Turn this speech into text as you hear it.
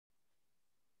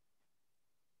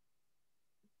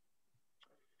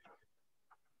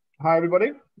Hi,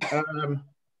 everybody.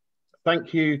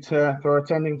 Thank you for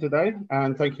attending today,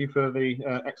 and thank you for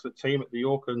the excellent team at the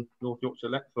York and North Yorkshire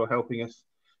Let for helping us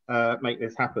make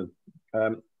this happen.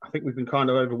 I think we've been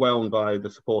kind of overwhelmed by the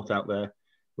support out there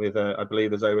with, I believe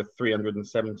there's over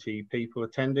 370 people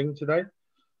attending today.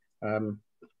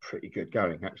 Pretty good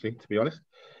going, actually, to be honest.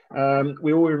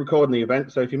 We will be recording the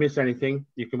event, so if you miss anything,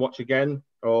 you can watch again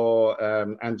or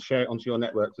and share it onto your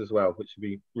networks as well, which would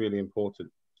be really important.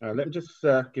 Let me just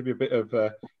give you a bit of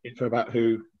info about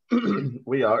who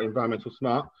we are, Environmental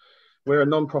Smart. We're a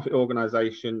non-profit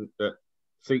organisation that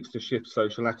seeks to shift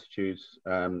social attitudes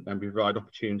and provide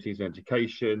opportunities in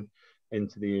education,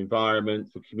 into the environment,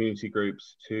 for community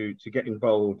groups to get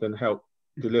involved and help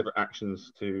deliver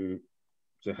actions to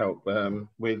help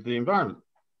with the environment.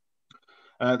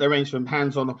 They range from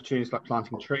hands-on opportunities like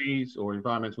planting trees or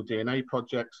environmental DNA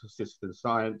projects, assisted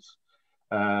science.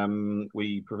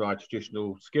 We provide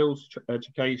traditional skills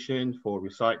education for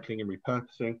recycling and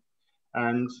repurposing,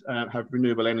 and have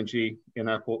renewable energy in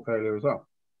our portfolio as well.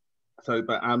 So,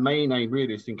 but our main aim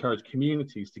really is to encourage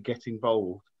communities to get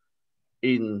involved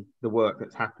in the work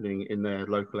that's happening in their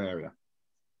local area.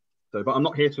 So, but I'm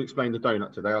not here to explain the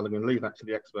donut today. I'm going to leave that to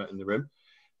the expert in the room.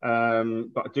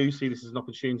 But I do see this as an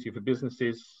opportunity for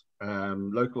businesses,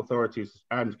 local authorities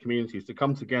and communities to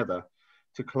come together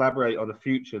to collaborate on a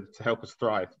future to help us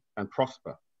thrive and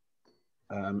prosper.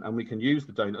 And we can use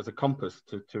the donut as a compass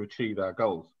to achieve our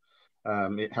goals.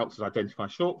 It helps us identify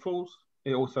shortfalls.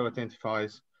 It also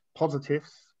identifies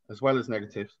positives as well as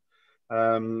negatives.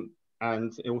 And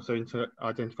it also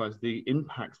identifies the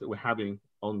impacts that we're having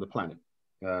on the planet.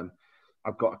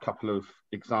 I've got a couple of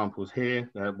examples here.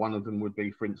 One of them would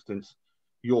be, for instance,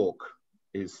 York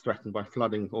is threatened by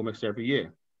flooding almost every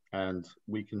year. And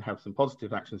we can have some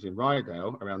positive actions in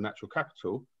Ryedale around natural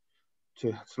capital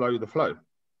to slow the flow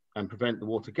and prevent the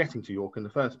water getting to York in the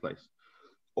first place.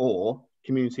 Or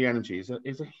community energy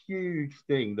is a huge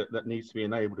thing that needs to be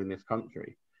enabled in this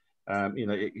country. You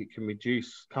know, it can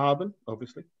reduce carbon,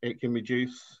 obviously. It can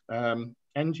reduce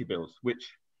energy bills,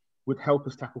 which would help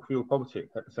us tackle fuel poverty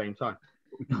at the same time.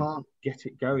 But we can't get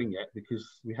it going yet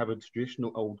because we have a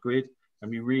traditional old grid, and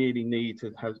we really need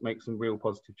to make some real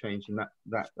positive change in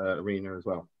that arena as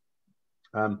well.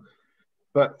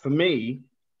 But for me,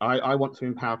 I want to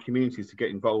empower communities to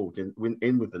get involved in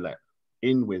with the LEP,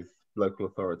 in with local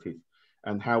authorities,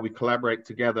 and how we collaborate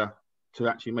together to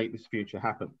actually make this future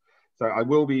happen. So I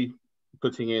will be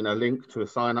putting in a link to a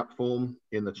sign-up form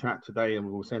in the chat today, and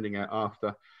we'll be sending out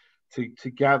after to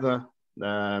gather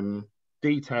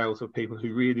details of people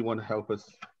who really want to help us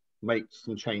make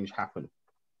some change happen.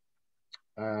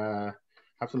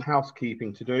 Have some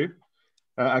housekeeping to do.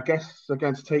 Our guests are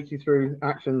going to take you through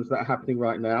actions that are happening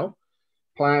right now,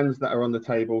 plans that are on the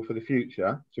table for the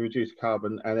future to reduce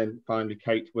carbon, and then finally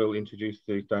Kate will introduce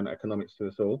the donut economics to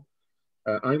us all.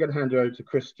 I'm going to hand you over to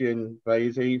Christian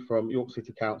Vasey from York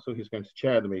City Council, who's going to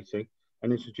chair the meeting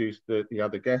and introduce the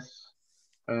other guests.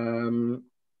 The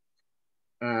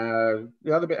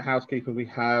other bit of housekeeping we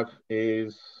have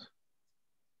is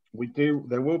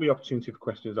there will be opportunity for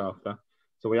questions after.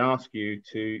 So we ask you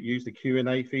to use the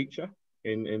Q&A feature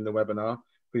in the webinar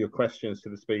for your questions to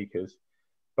the speakers.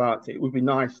 But it would be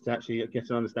nice to actually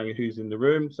get an understanding of who's in the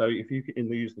room. So if you can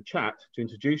use the chat to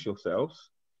introduce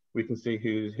yourselves, we can see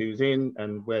who's in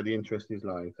and where the interest is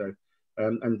lying. So,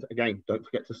 and again, don't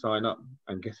forget to sign up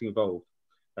and get involved.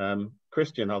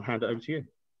 Christian, I'll hand it over to you.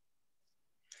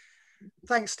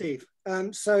 Thanks, Steve.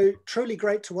 So truly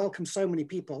great to welcome so many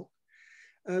people.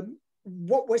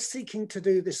 What we're seeking to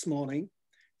do this morning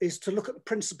is to look at the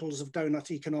principles of donut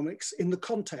economics in the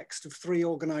context of three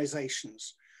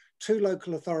organisations: two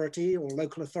local authority or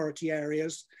local authority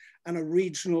areas and a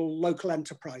regional local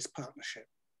enterprise partnership.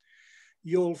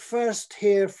 You'll first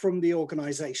hear from the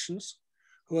organisations,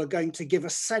 who are going to give a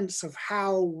sense of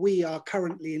how we are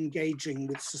currently engaging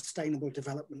with sustainable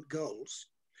development goals.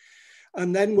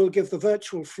 And then we'll give the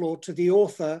virtual floor to the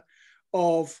author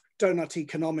of Doughnut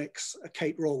Economics,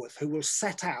 Kate Raworth, who will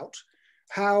set out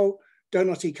how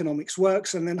Doughnut Economics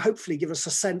works, and then hopefully give us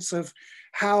a sense of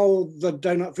how the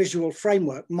Doughnut visual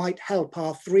framework might help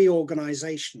our three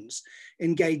organisations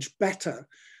engage better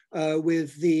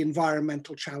with the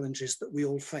environmental challenges that we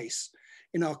all face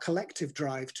in our collective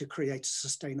drive to create a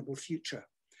sustainable future.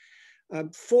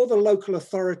 For the local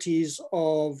authorities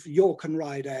of York and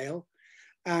Ryedale,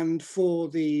 and for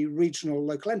the regional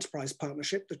local enterprise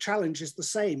partnership, the challenge is the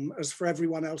same as for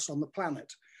everyone else on the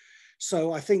planet.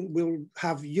 So I think we'll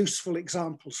have useful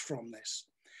examples from this.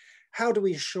 How do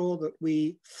we ensure that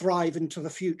we thrive into the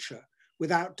future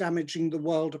without damaging the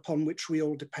world upon which we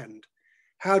all depend?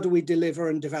 How do we deliver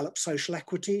and develop social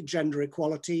equity, gender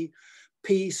equality,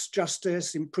 peace,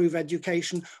 justice, improve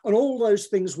education, and all those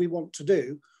things we want to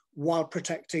do while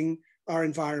protecting our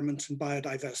environment and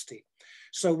biodiversity.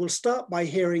 So we'll start by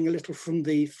hearing a little from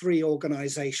the three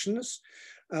organisations,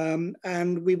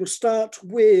 and we will start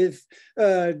with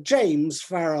James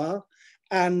Farrar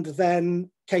and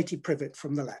then Katie Privet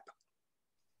from the lab.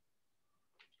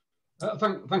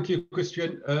 Thank you,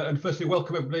 Christian, and firstly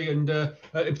welcome everybody, and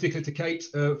in particular to Kate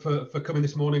for coming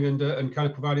this morning and kind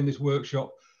of providing this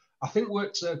workshop. I think we're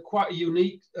at quite a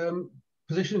unique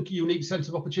position, unique sense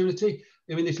of opportunity.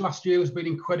 I mean, this last year has been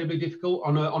incredibly difficult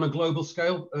on a global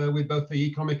scale with both the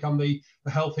economic and the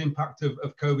health impact of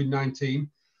COVID-19.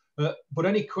 But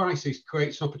any crisis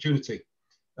creates an opportunity.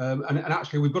 And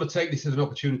actually, we've got to take this as an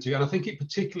opportunity. And I think it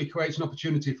particularly creates an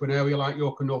opportunity for an area like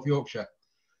York and North Yorkshire.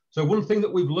 So one thing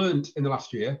that we've learned in the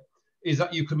last year is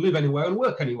that you can live anywhere and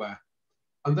work anywhere.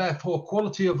 And therefore,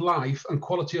 quality of life and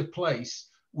quality of place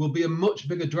will be a much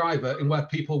bigger driver in where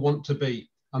people want to be,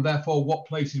 and therefore what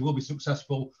places will be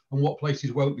successful and what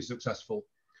places won't be successful.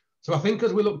 So I think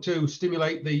as we look to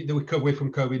stimulate the recovery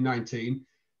from COVID-19,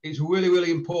 it's really,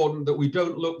 really important that we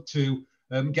don't look to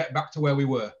get back to where we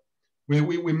were.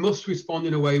 We must respond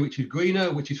in a way which is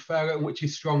greener, which is fairer, and which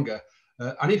is stronger.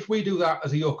 And if we do that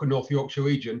as a York and North Yorkshire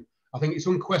region, I think it's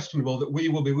unquestionable that we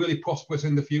will be really prosperous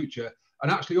in the future.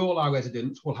 And actually all our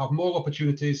residents will have more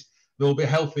opportunities, they'll be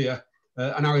healthier,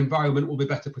 and our environment will be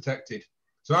better protected.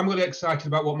 So I'm really excited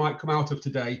about what might come out of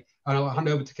today, and I'll hand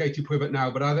over to Katie Privet now,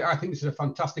 but I think this is a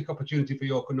fantastic opportunity for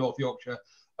York and North Yorkshire,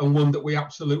 and one that we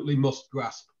absolutely must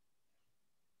grasp.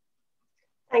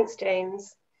 Thanks,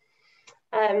 James.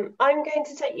 I'm going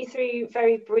to take you through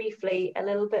very briefly a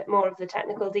little bit more of the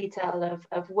technical detail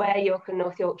of where York and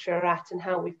North Yorkshire are at and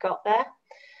how we've got there.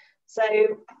 So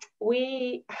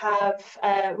we have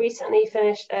recently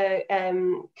finished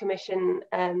commission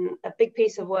a big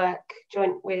piece of work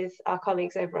joint with our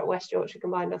colleagues over at West Yorkshire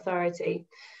Combined Authority,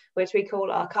 which we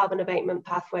call our carbon abatement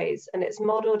pathways. And it's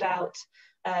modelled out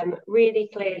really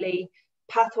clearly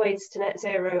pathways to net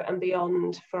zero and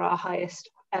beyond for our highest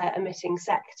emitting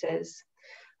sectors.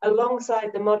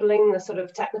 Alongside the modelling, the sort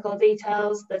of technical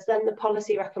details, there's then the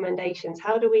policy recommendations.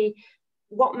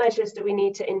 What measures do we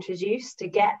need to introduce to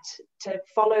get to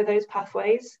follow those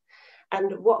pathways?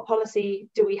 And what policy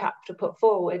do we have to put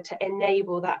forward to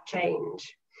enable that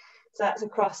change? So that's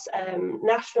across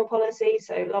national policy,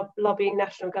 so lobbying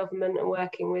national government and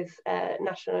working with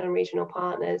national and regional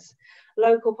partners,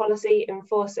 local policy,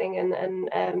 enforcing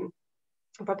and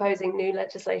proposing new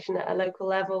legislation at a local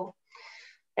level,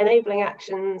 enabling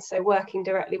actions, so working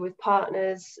directly with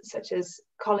partners such as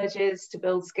colleges to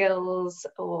build skills,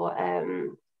 or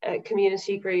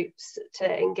community groups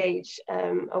to engage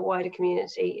a wider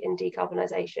community in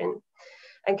decarbonisation,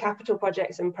 and capital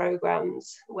projects and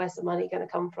programmes. Where's the money going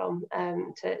to come from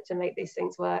to make these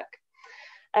things work?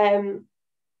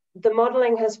 The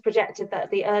modelling has projected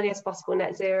that the earliest possible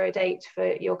net zero date for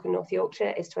York and North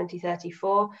Yorkshire is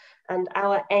 2034, and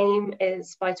our aim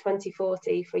is by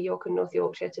 2040 for York and North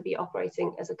Yorkshire to be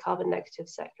operating as a carbon negative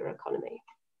sector economy.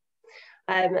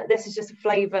 This is just a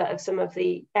flavour of some of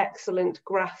the excellent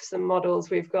graphs and models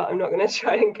we've got. I'm not going to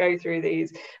try and go through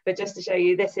these, but just to show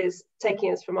you, this is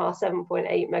taking us from our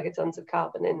 7.8 megatons of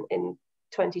carbon in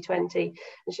 2020,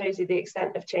 and shows you the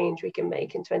extent of change we can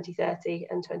make in 2030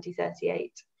 and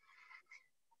 2038.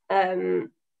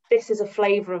 This is a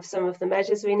flavour of some of the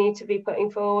measures we need to be putting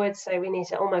forward. So we need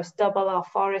to almost double our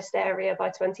forest area by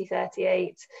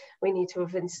 2038. We need to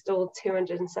have installed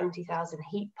 270,000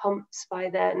 heat pumps by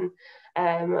then.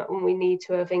 And we need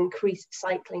to have increased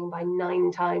cycling by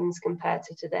 9 times compared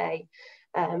to today.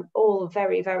 All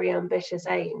very, very ambitious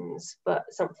aims, but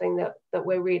something that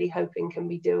we're really hoping can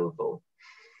be doable.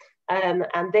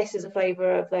 And this is a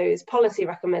flavour of those policy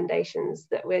recommendations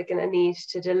that we're going to need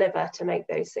to deliver to make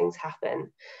those things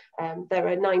happen. There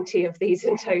are 90 of these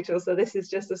in total, so this is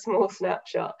just a small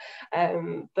snapshot,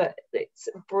 but it's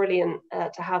brilliant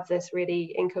to have this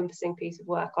really encompassing piece of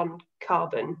work on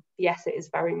carbon. Yes, it is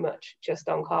very much just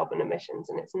on carbon emissions,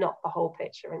 and it's not the whole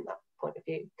picture in that point of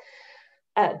view.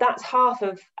 That's half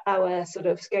of our sort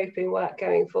of scoping work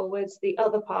going forwards. The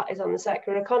other part is on the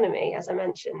circular economy. As I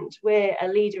mentioned, we're a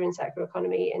leader in circular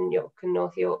economy in York and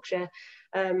North Yorkshire.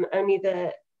 Only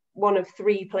one of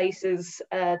 3 places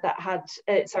that had,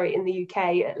 in the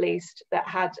UK at least, that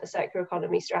had a circular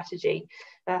economy strategy.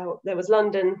 There was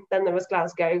London, then there was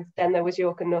Glasgow, then there was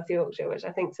York and North Yorkshire, which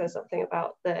I think says something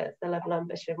about the level of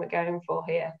ambition we're going for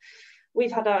here.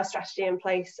 we've had our strategy in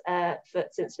place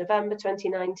since November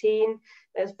 2019.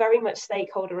 It's very much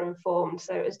stakeholder informed,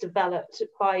 so it was developed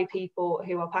by people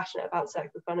who are passionate about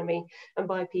circular economy and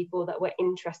by people that were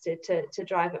interested to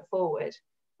drive it forward.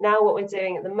 Now what we're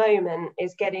doing at the moment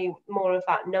is getting more of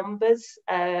that numbers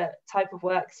type of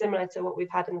work, similar to what we've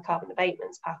had in the carbon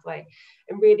abatements pathway,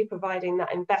 and really providing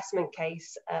that investment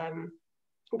case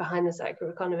behind the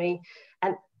circular economy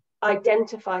and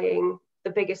identifying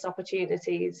the biggest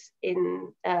opportunities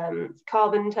in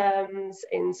carbon terms,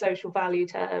 in social value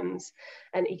terms,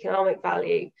 and economic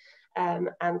value,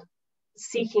 and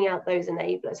seeking out those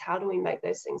enablers. How do we make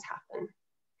those things happen?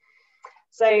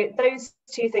 So those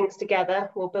two things together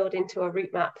will build into a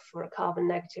route map for a carbon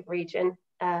negative region.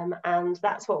 And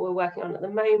that's what we're working on at the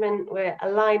moment. We're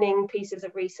aligning pieces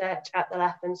of research at the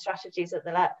LEP and strategies at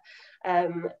the LEP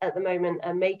at the moment,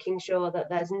 and making sure that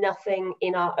there's nothing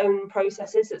in our own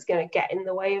processes that's going to get in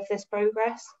the way of this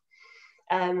progress.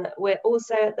 We're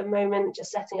also at the moment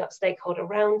just setting up stakeholder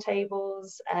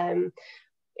roundtables.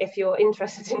 If you're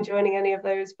interested in joining any of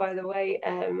those, by the way,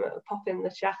 pop in the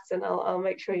chat and I'll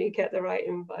make sure you get the right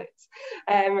invites.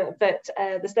 But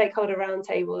the stakeholder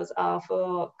roundtables are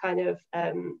for kind of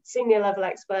senior level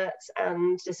experts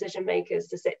and decision makers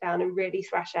to sit down and really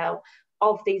thrash out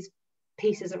of these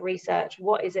pieces of research.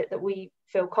 What is it that we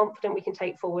feel confident we can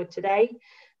take forward today?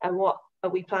 And what are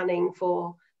we planning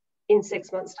for in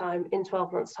 6 months' time, in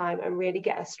 12 months' time, and really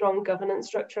get a strong governance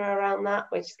structure around that,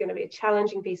 which is going to be a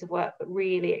challenging piece of work, but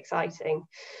really exciting.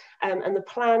 And the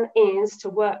plan is to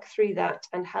work through that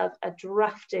and have a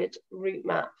drafted route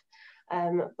map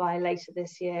by later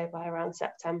this year, by around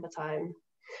September time.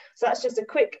 So that's just a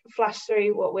quick flash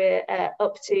through what we're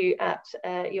up to at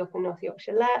York and North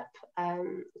Yorkshire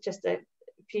LEP. Just a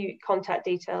few contact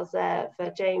details there for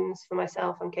James, for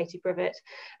myself. I'm Katie Privet,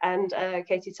 and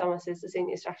Katie Thomas is the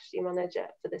Senior Strategy Manager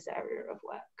for this area of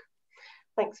work.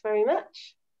 Thanks very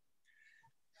much.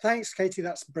 Thanks, Katie,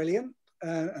 that's brilliant.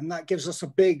 And that gives us a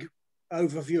big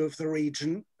overview of the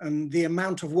region and the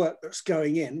amount of work that's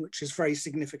going in, which is very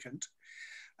significant.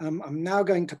 I'm now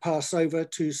going to pass over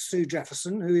to Sue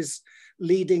Jefferson, who is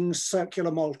leading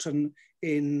Circular Molten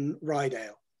in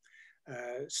Rydale.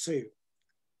 Sue.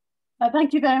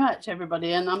 Thank you very much,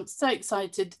 everybody, and I'm so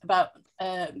excited about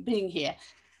being here.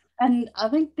 And I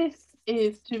think this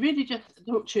is to really just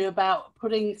talk to you about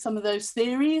putting some of those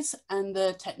theories and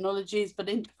the technologies, but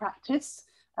into practice,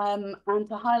 and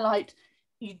to highlight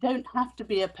you don't have to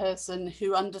be a person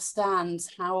who understands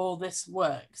how all this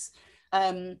works.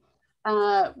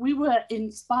 We were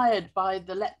inspired by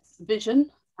the LEP's vision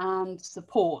and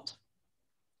support,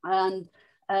 and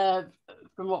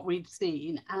from what we've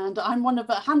seen, and I'm one of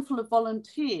a handful of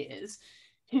volunteers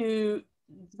who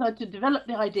decided to develop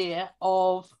the idea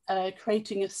of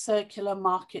creating a circular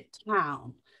market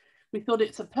town. We thought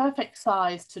it's a perfect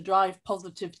size to drive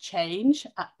positive change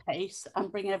at pace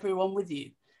and bring everyone with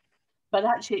you. But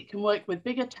actually it can work with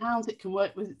bigger towns, it can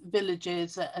work with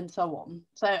villages and so on.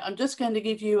 So I'm just going to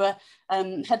give you a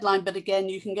headline, but again,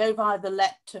 you can go via the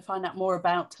LEP to find out more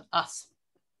about us.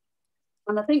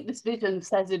 And I think this vision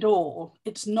says it all.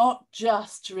 It's not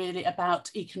just really about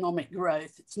economic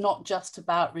growth. It's not just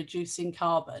about reducing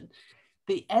carbon.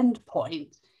 The end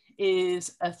point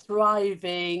is a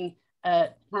thriving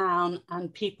town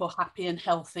and people happy and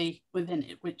healthy within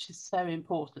it, which is so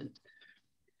important.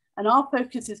 And our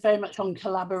focus is very much on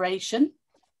collaboration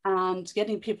and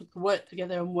getting people to work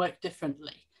together and work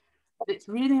differently. But it's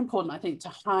really important, I think, to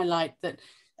highlight that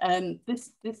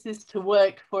this is to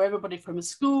work for everybody from a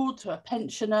school to a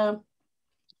pensioner,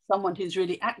 someone who's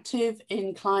really active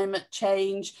in climate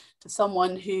change, to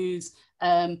someone who's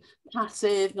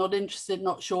passive, not interested,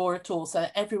 not sure at all. So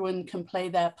everyone can play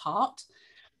their part.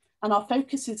 And our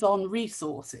focus is on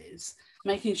resources,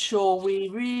 making sure we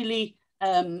really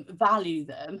value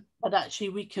them, but actually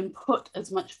we can put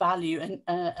as much value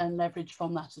and leverage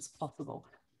from that as possible.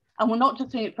 And we're not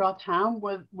just doing it for our town,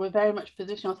 we're very much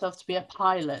positioning ourselves to be a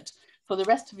pilot for the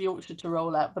rest of Yorkshire to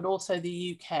roll out, but also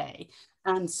the UK,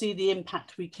 and see the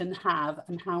impact we can have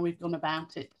and how we've gone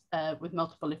about it with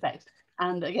multiple effects.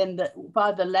 And again,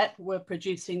 by the LEP, we're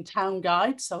producing town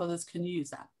guides so others can use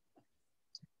that.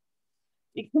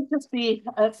 It could just be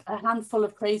a handful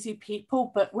of crazy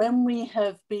people, but when we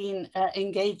have been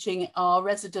engaging our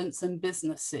residents and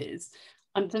businesses,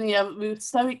 I'm telling you, we were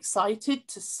so excited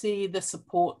to see the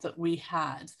support that we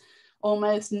had.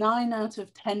 Almost 9 out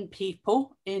of 10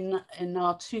 people in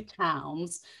our 2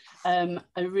 towns are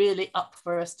really up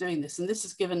for us doing this. And this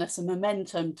has given us a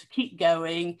momentum to keep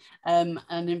going and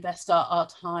invest our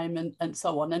time and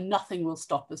so on. And nothing will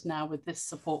stop us now with this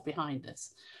support behind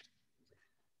us.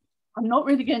 I'm not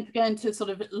really going to go into sort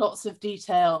of lots of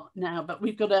detail now, but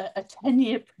we've got a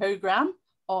 10-year programme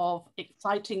of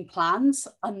exciting plans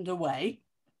underway.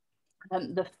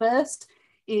 The first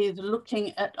is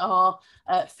looking at our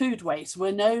food waste.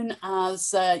 We're known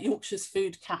as Yorkshire's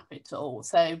food capital.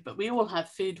 But we all have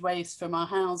food waste from our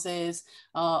houses,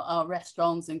 our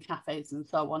restaurants and cafes and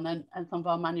so on, and some of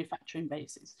our manufacturing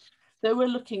bases. So we're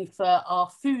looking for our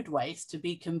food waste to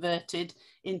be converted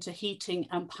into heating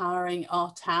and powering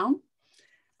our town.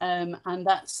 And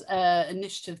that's an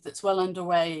initiative that's well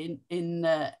underway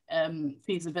in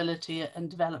feasibility and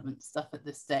development stuff at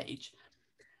this stage.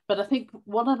 But I think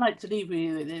what I'd like to leave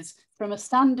you with is, from a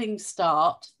standing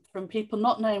start, from people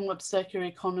not knowing what circular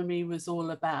economy was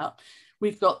all about,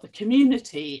 we've got the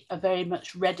community are very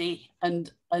much ready and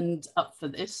up for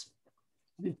this.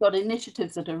 We've got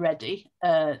initiatives that are ready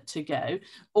to go.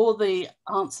 All the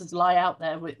answers lie out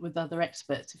there with other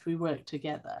experts if we work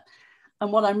together.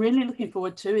 And what I'm really looking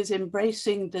forward to is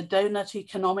embracing the Doughnut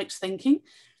economics thinking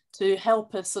to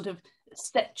help us sort of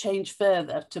step change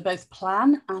further to both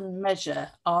plan and measure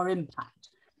our impact.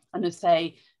 And to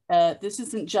say, this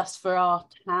isn't just for our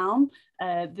town,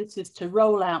 this is to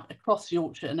roll out across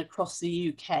Yorkshire and across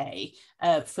the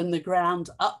UK from the ground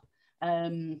up,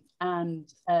 and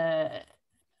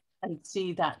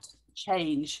see that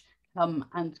change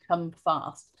come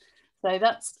fast. So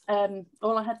that's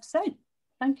all I had to say.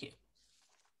 Thank you.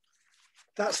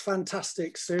 That's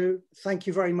fantastic, Sue. Thank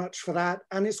you very much for that.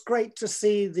 And it's great to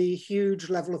see the huge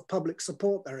level of public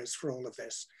support there is for all of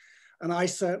this. And I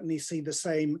certainly see the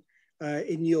same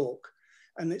in York.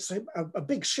 And it's a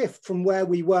big shift from where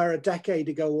we were a decade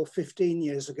ago or 15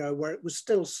 years ago, where it was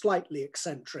still slightly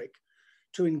eccentric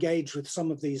to engage with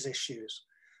some of these issues.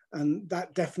 And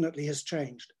that definitely has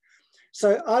changed.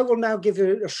 So I will now give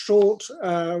you a short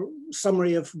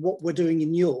summary of what we're doing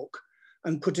in York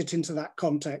and put it into that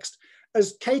context.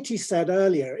 As Katie said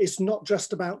earlier, it's not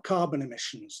just about carbon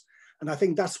emissions. And I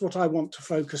think that's what I want to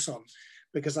focus on,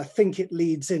 because I think it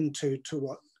leads into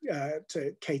what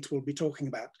Kate will be talking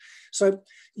about. So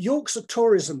York's a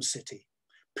tourism city.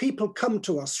 People come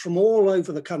to us from all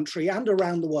over the country and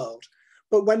around the world.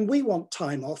 But when we want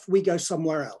time off, we go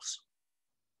somewhere else.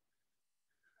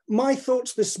 My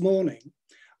thoughts this morning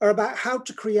are about how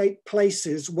to create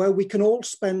places where we can all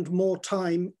spend more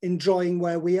time enjoying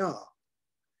where we are.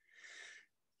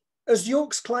 As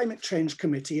York's Climate Change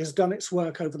Committee has done its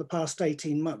work over the past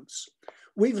 18 months,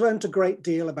 we've learned a great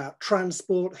deal about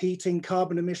transport, heating,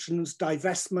 carbon emissions,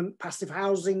 divestment, passive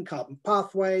housing, carbon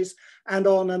pathways, and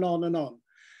on and on and on.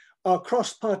 Our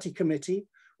cross-party committee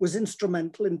was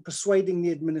instrumental in persuading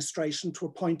the administration to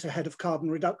appoint a head of carbon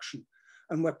reduction,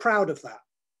 and we're proud of that.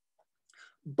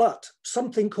 But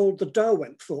something called the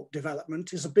Derwentthorpe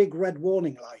development is a big red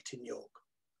warning light in York.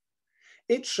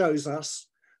 It shows us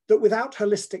that without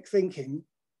holistic thinking,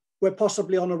 we're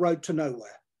possibly on a road to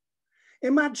nowhere.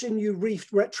 Imagine you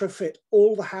retrofit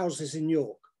all the houses in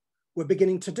York. We're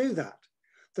beginning to do that.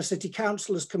 The City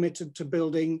Council is committed to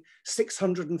building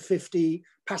 650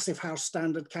 passive house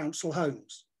standard council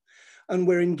homes. And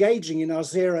we're engaging in our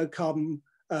zero carbon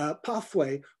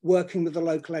pathway, working with the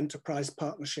local enterprise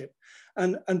partnership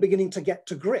and beginning to get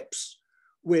to grips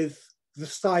with the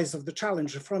size of the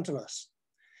challenge in front of us.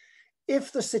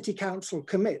 If the City Council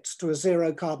commits to a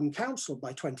zero carbon council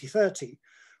by 2030,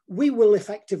 we will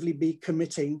effectively be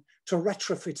committing to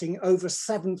retrofitting over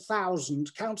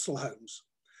 7,000 council homes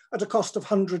at a cost of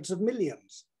hundreds of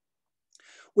millions.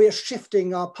 We are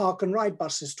shifting our park and ride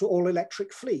buses to all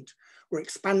electric fleet. We're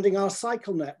expanding our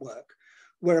cycle network.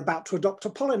 We're about to adopt a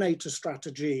pollinator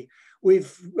strategy.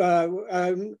 We've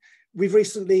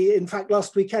recently, in fact,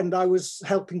 last weekend, I was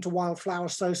helping to wildflower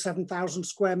sow 7,000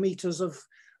 square meters of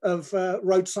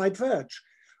roadside verge.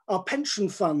 Our pension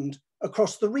fund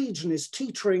across the region is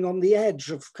teetering on the edge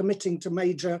of committing to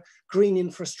major green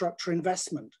infrastructure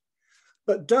investment.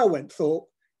 But Derwentthorpe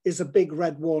is a big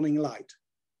red warning light.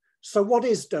 So what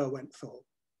is Derwentthorpe?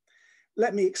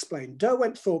 Let me explain.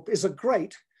 Derwentthorpe is a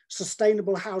great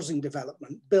sustainable housing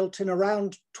development built in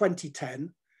around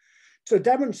 2010 to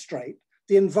demonstrate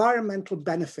the environmental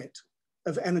benefit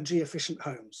of energy efficient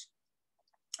homes.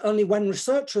 Only when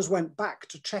researchers went back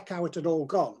to check how it had all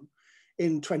gone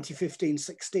in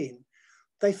 2015-16,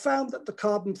 they found that the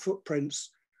carbon footprints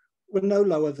were no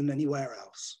lower than anywhere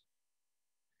else.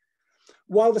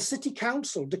 While the City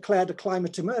Council declared a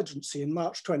climate emergency in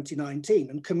March 2019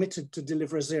 and committed to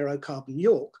deliver a zero carbon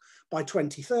York by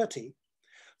 2030,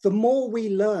 the more we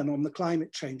learn on the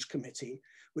Climate Change Committee,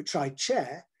 which I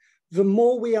chair, the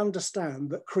more we understand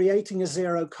that creating a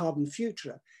zero carbon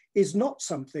future is not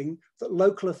something that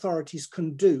local authorities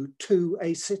can do to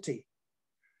a city.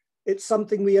 It's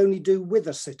something we only do with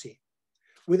a city,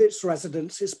 with its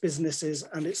residents, its businesses,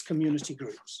 and its community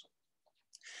groups.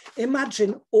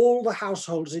 Imagine all the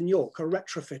households in York are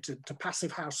retrofitted to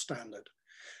passive house standard,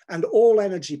 and all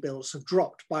energy bills have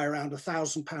dropped by around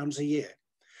 £1,000 a year.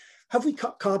 Have we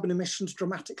cut carbon emissions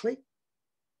dramatically?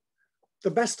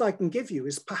 The best I can give you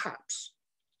is perhaps.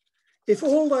 If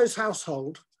all those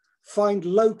households find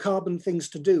low carbon things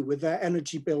to do with their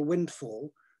energy bill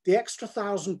windfall, the extra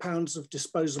 £1,000 of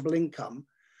disposable income,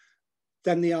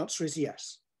 then the answer is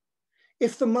yes.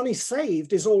 If the money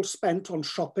saved is all spent on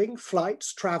shopping,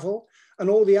 flights, travel, and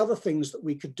all the other things that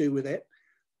we could do with it,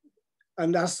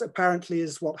 and as apparently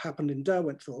is what happened in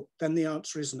Doughnut, then the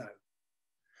answer is no.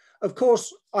 Of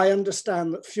course, I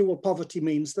understand that fuel poverty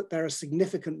means that there are a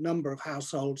significant number of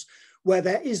households where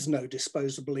there is no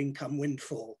disposable income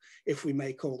windfall if we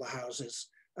make all the houses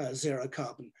zero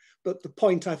carbon. But the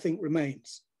point, I think,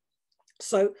 remains.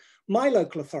 So my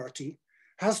local authority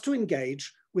has to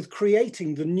engage with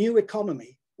creating the new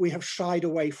economy we have shied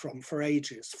away from for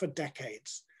ages, for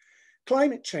decades.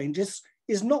 Climate change is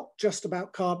not just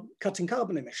about cutting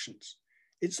carbon emissions.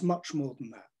 It's much more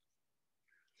than that.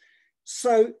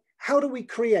 So how do we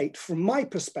create, from my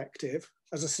perspective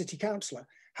as a city councillor,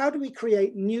 how do we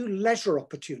create new leisure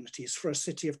opportunities for a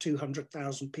city of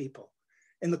 200,000 people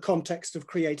in the context of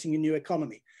creating a new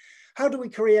economy? How do we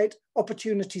create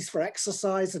opportunities for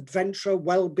exercise, adventure,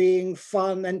 well-being,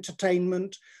 fun,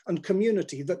 entertainment, and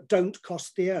community that don't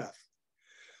cost the earth?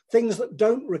 Things that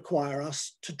don't require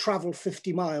us to travel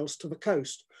 50 miles to the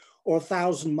coast or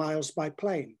 1,000 miles by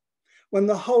plane, when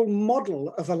the whole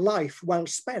model of a life well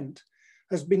spent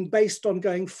has been based on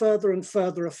going further and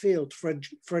further afield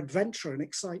for adventure and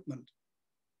excitement.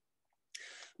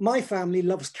 My family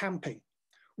loves camping.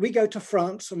 We go to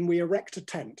France and we erect a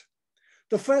tent.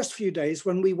 The first few days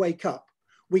when we wake up,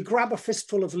 we grab a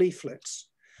fistful of leaflets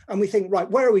and we think, right,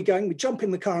 where are we going? We jump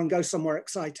in the car and go somewhere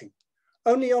exciting.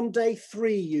 Only on day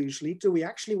 3, usually, do we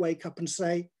actually wake up and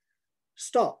say,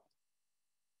 stop.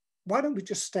 Why don't we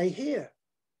just stay here?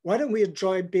 Why don't we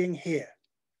enjoy being here?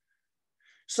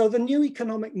 So the new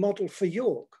economic model for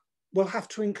York will have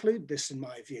to include this, in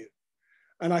my view.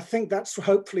 And I think that's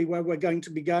hopefully where we're going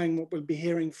to be going, what we'll be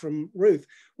hearing from Ruth.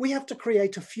 We have to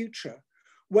create a future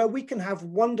where we can have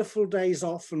wonderful days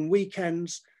off and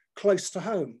weekends close to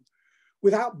home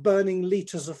without burning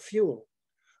litres of fuel,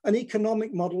 an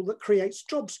economic model that creates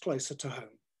jobs closer to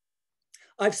home.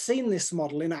 I've seen this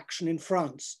model in action in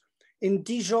France. In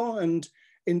Dijon and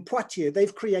in Poitiers,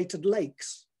 they've created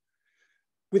lakes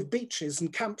with beaches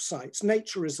and campsites,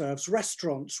 nature reserves,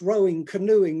 restaurants, rowing,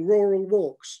 canoeing, rural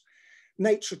walks,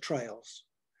 nature trails.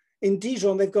 In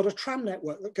Dijon, they've got a tram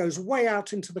network that goes way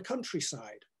out into the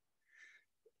countryside.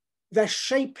 They're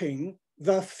shaping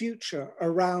the future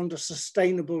around a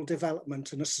sustainable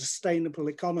development and a sustainable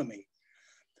economy.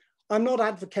 I'm not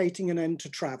advocating an end to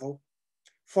travel,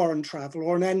 foreign travel,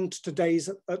 or an end to days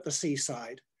at the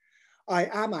seaside. I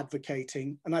am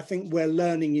advocating, and I think we're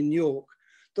learning in York,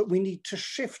 that we need to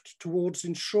shift towards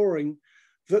ensuring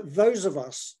that those of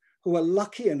us who are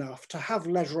lucky enough to have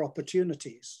leisure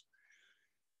opportunities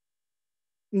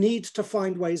need to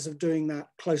find ways of doing that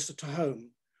closer to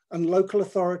home. And local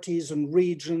authorities and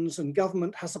regions and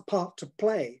government has a part to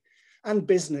play, and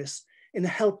business, in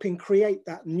helping create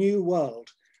that new world.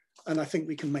 And I think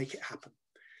we can make it happen.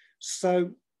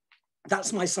 So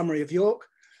that's my summary of York.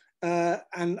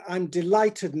 And I'm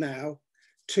delighted now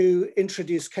to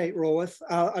introduce Kate Raworth.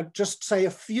 I'll just say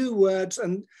a few words,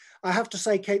 and I have to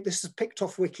say, Kate, this is picked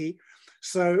off Wiki,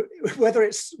 so whether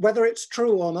it's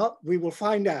true or not, we will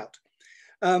find out.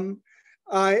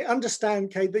 I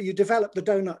understand, Kate, that you developed the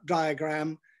Doughnut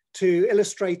diagram to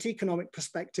illustrate economic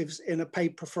perspectives in a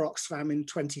paper for Oxfam in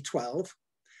 2012.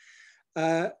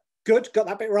 Good, got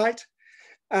that bit right.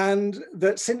 And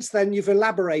that since then you've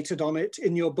elaborated on it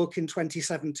in your book in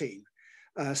 2017.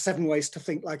 7 Ways to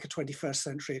Think Like a 21st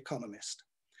Century Economist.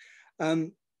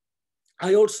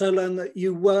 I also learned that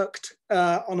you worked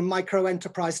on a micro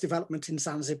enterprise development in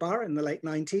Zanzibar in the late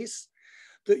 90s,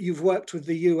 that you've worked with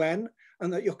the UN,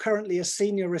 and that you're currently a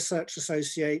senior research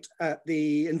associate at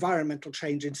the Environmental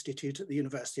Change Institute at the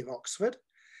University of Oxford.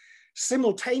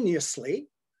 Simultaneously,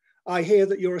 I hear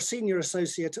that you're a senior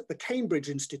associate at the Cambridge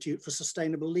Institute for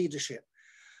Sustainable Leadership.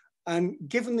 And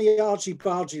given the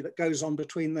argy-bargy that goes on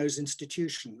between those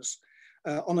institutions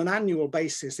on an annual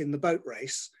basis in the boat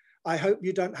race, I hope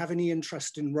you don't have any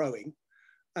interest in rowing.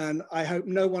 And I hope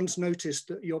no one's noticed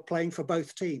that you're playing for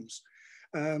both teams.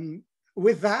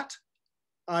 With that,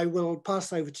 I will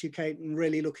pass over to you, Kate, and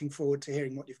really looking forward to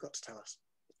hearing what you've got to tell us.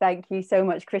 Thank you so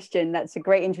much, Christian. That's a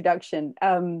great introduction.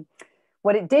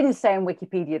 What it didn't say on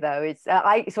Wikipedia, though, is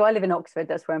so I live in Oxford.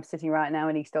 That's where I'm sitting right now,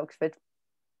 in East Oxford.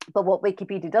 But what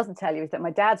Wikipedia doesn't tell you is that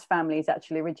my dad's family is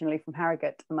actually originally from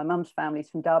Harrogate and my mum's family is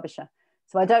from Derbyshire.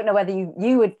 So I don't know whether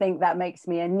you would think that makes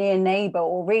me a near neighbour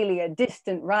or really a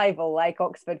distant rival like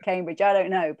Oxford, Cambridge. I don't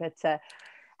know. But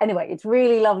anyway, it's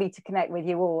really lovely to connect with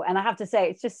you all. And I have to say,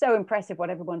 it's just so impressive what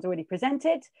everyone's already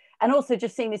presented. And also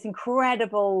just seeing this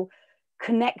incredible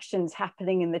connections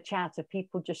happening in the chat of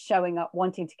people just showing up,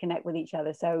 wanting to connect with each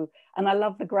other. So, and I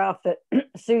love the graph that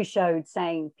Sue showed,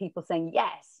 people saying,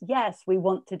 yes, we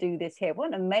want to do this here. What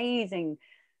an amazing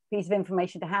piece of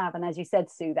information to have. And as you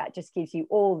said, Sue, that just gives you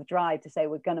all the drive to say,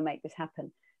 we're going to make this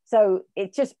happen. So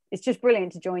it's just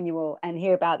brilliant to join you all and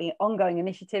hear about the ongoing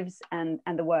initiatives and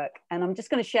the work. And I'm just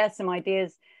going to share some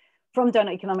ideas from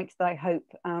Doughnut Economics that I hope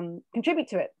contribute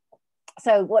to it.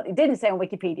 So what it didn't say on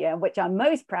Wikipedia, which I'm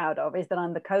most proud of, is that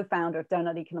I'm the co-founder of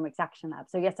Doughnut Economics Action Lab.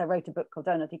 So yes, I wrote a book called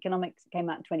Doughnut Economics. It came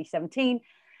out in 2017.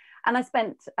 And I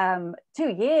spent 2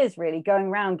 years really going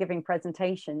around giving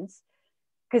presentations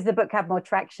because the book had more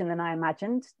traction than I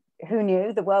imagined. Who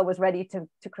knew the world was ready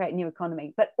to create a new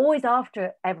economy? But always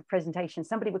after every presentation,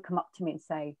 somebody would come up to me and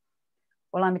say,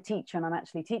 well, I'm a teacher and I'm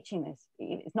actually teaching this.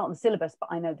 It's not in the syllabus, but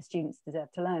I know the students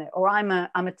deserve to learn it. Or I'm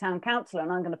a town councillor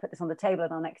and I'm going to put this on the table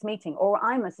at our next meeting. Or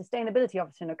I'm a sustainability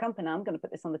officer in a company and I'm going to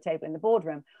put this on the table in the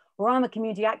boardroom. Or I'm a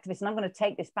community activist and I'm going to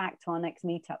take this back to our next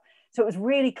meetup. So it was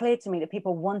really clear to me that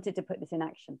people wanted to put this in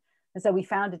action. And so we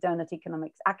founded Doughnut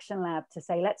Economics Action Lab to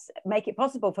say, let's make it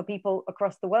possible for people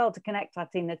across the world to connect.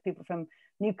 I've seen there's people from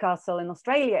Newcastle in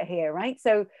Australia here, right?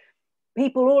 So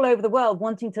people all over the world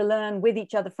wanting to learn with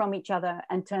each other, from each other,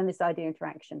 and turn this idea into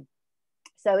action.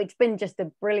 So it's been just a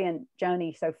brilliant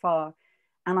journey so far.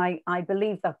 And I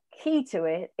believe the key to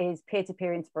it is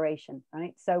peer-to-peer inspiration,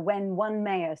 right? So when one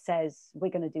mayor says, we're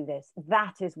going to do this,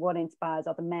 that is what inspires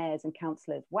other mayors and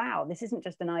councillors. Wow, this isn't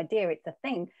just an idea, it's a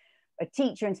thing. A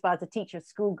teacher inspires a teacher, a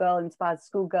schoolgirl inspires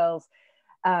schoolgirls,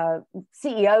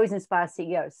 CEOs inspire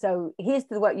CEOs. So here's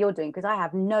to the work you're doing, because I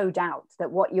have no doubt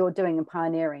that what you're doing and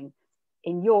pioneering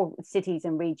in your cities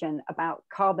and region about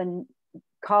carbon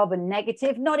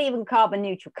negative, not even carbon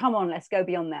neutral. Come on, let's go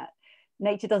beyond that.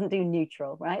 Nature doesn't do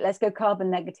neutral, right? Let's go carbon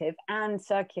negative and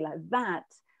circular. That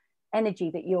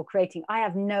energy that you're creating, I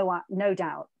have no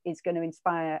doubt is going to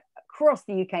inspire across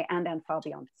the UK and far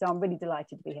beyond. So I'm really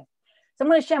delighted to be here. So I'm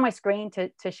going to share my screen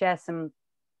to share some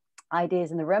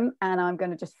ideas in the room. And I'm going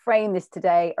to just frame this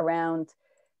today around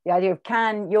the idea of,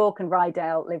 can York and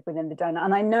Rydale live within the Doughnut?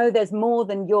 And I know there's more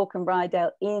than York and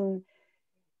Rydale in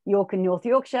York and North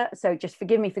Yorkshire. So just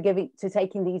forgive me for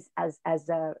taking these as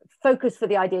a focus for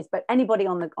the ideas, but anybody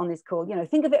on this call, you know,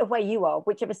 think of it of where you are,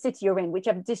 whichever city you're in,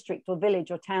 whichever district or village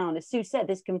or town. As Sue said,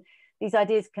 these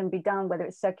ideas can be done, whether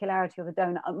it's circularity or the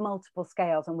Doughnut, at multiple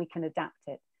scales, and we can adapt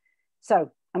it.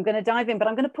 So I'm going to dive in, but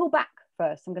I'm going to pull back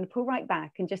first. I'm going to pull right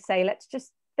back and just say, let's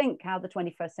just think how the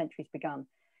 21st century's begun.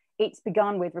 It's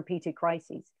begun with repeated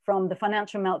crises, from the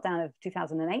financial meltdown of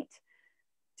 2008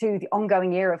 to the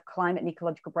ongoing year of climate and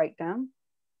ecological breakdown,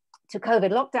 to COVID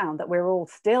lockdown that we're all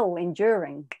still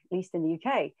enduring, at least in the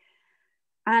UK.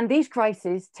 And these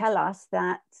crises tell us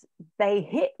that they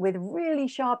hit with really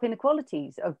sharp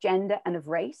inequalities of gender and of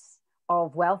race,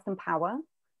 of wealth and power,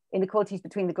 inequalities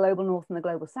between the global north and the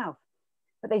global south.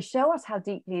 But they show us how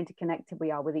deeply interconnected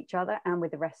we are with each other and with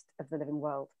the rest of the living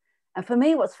world. And for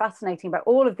me, what's fascinating about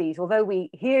all of these, although we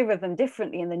hear of them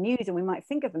differently in the news and we might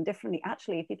think of them differently,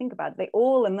 actually, if you think about it, they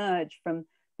all emerge from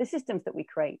the systems that we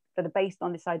create that are based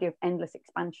on this idea of endless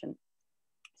expansion.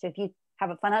 So if you have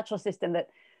a financial system that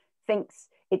thinks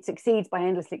it succeeds by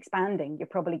endlessly expanding, you're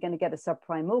probably going to get a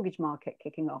subprime mortgage market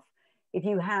kicking off. If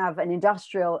you have an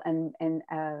industrial and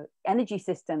energy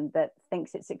system that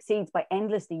thinks it succeeds by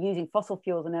endlessly using fossil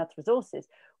fuels and earth resources,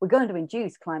 we're going to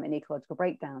induce climate and ecological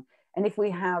breakdown. And if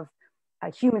we have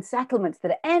human settlements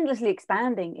that are endlessly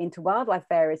expanding into wildlife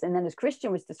areas, and then as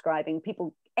Christian was describing,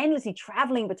 people endlessly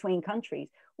traveling between countries,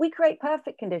 we create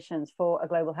perfect conditions for a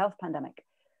global health pandemic.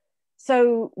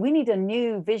 So we need a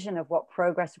new vision of what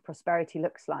progress and prosperity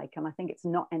looks like. And I think it's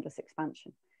not endless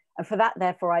expansion. And for that,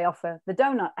 therefore, I offer the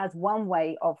Doughnut as one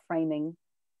way of framing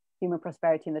human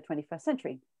prosperity in the 21st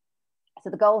century. So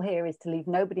the goal here is to leave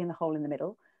nobody in the hole in the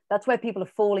middle. That's where people are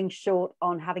falling short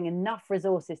on having enough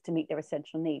resources to meet their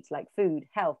essential needs, like food,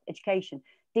 health, education,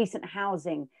 decent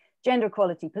housing, gender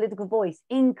equality, political voice,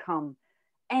 income,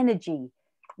 energy.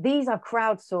 These are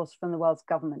crowdsourced from the world's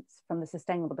governments, from the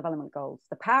Sustainable Development Goals.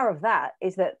 The power of that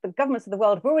is that the governments of the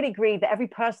world have already agreed that every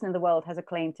person in the world has a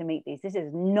claim to meet these. This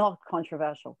is not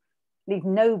controversial. Leave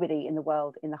nobody in the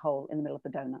world in the hole in the middle of the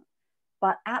donut.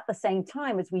 But at the same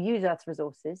time, as we use Earth's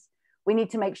resources, we need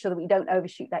to make sure that we don't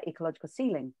overshoot that ecological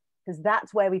ceiling, because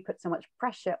that's where we put so much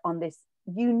pressure on this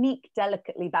unique,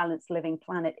 delicately balanced living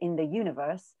planet in the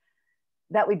universe,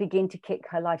 that we begin to kick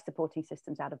her life supporting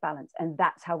systems out of balance. And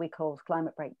that's how we cause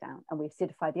climate breakdown. And we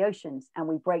acidify the oceans, and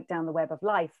we break down the web of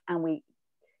life, and we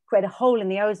create a hole in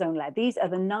the ozone layer. These are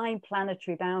the 9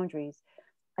 planetary boundaries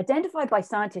identified by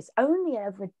scientists only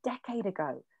over a decade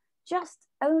ago, just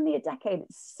only a decade.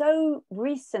 It's so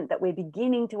recent that we're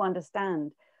beginning to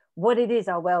understand what it is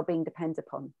our well-being depends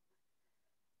upon.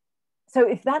 So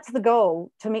if that's the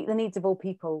goal, to meet the needs of all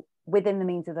people within the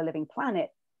means of the living planet,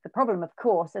 the problem, of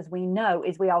course, as we know,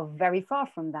 is we are very far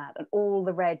from that. And all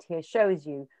the red here shows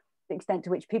you the extent to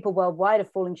which people worldwide are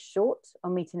falling short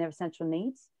on meeting their essential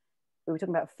needs. We were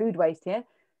talking about food waste here.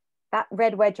 That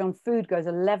red wedge on food goes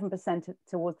 11%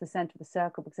 towards the center of the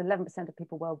circle, because 11% of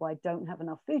people worldwide don't have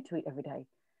enough food to eat every day.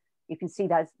 You can see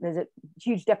that there's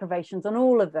huge deprivations on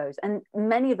all of those. And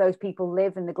many of those people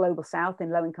live in the global south,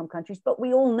 in low-income countries, but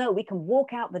we all know we can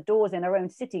walk out the doors in our own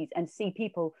cities and see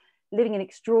people living in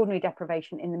extraordinary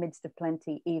deprivation in the midst of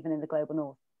plenty, even in the global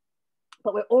north.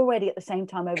 But we're already at the same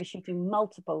time overshooting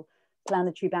multiple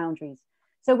planetary boundaries.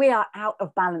 So we are out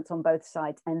of balance on both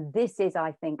sides. And this is,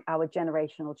 I think, our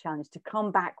generational challenge, to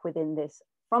come back within this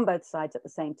from both sides at the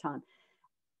same time.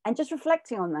 And just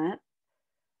reflecting on that,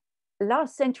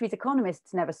 last century's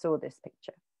economists never saw this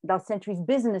picture. Last century's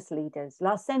business leaders,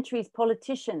 last century's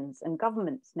politicians and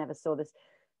governments never saw this.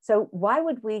 So why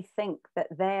would we think that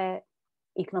their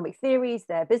economic theories,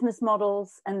 their business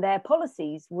models, and their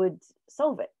policies would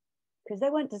solve it? Because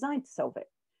they weren't designed to solve it.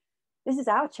 This is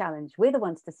our challenge. We're the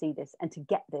ones to see this and to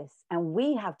get this. And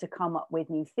we have to come up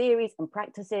with new theories and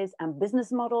practices and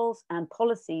business models and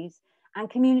policies and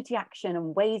community action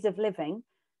and ways of living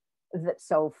that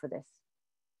solve for this.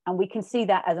 And we can see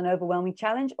that as an overwhelming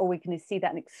challenge, or we can see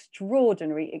that an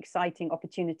extraordinary, exciting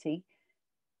opportunity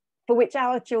for which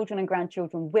our children and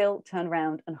grandchildren will turn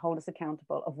around and hold us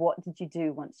accountable of what did you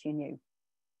do once you knew.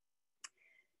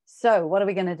 So what are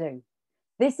we going to do?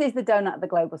 This is the donut at the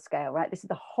global scale, right? This is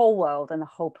the whole world and the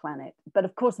whole planet. But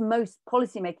of course, most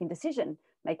policy-making,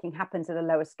 decision-making happens at a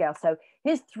lower scale. So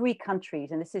here's 3 countries,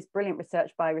 and this is brilliant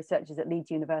research by researchers at Leeds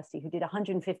University who did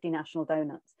 150 national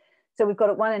donuts. So we've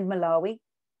got one in Malawi.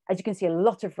 As you can see, a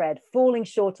lot of red, falling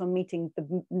short on meeting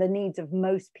the needs of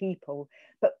most people,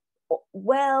 but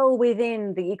well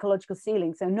within the ecological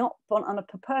ceiling. So not on a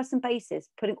per person basis,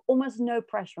 putting almost no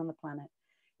pressure on the planet.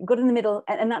 You've got in the middle,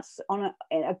 and that's on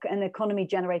an economy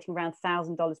generating around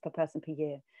 $1,000 per person per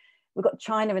year. We've got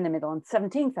China in the middle on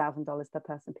 $17,000 per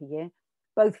person per year,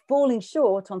 both falling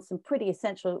short on some pretty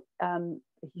essential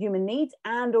human needs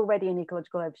and already an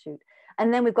ecological overshoot.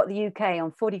 And then we've got the UK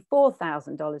on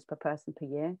 $44,000 per person per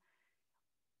year,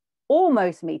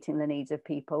 almost meeting the needs of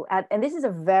people. And this is a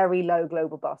very low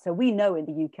global bar. So we know in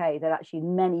the UK that actually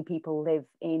many people live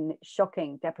in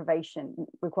shocking deprivation,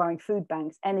 requiring food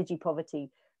banks, energy poverty,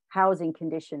 housing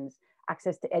conditions,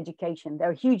 access to education. There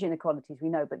are huge inequalities, we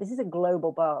know, but this is a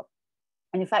global bar.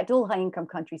 And in fact, all high income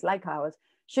countries like ours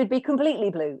should be completely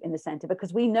blue in the center,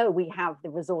 because we know we have the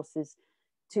resources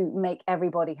to make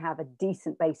everybody have a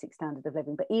decent basic standard of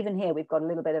living. But even here, we've got a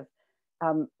little bit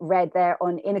of red there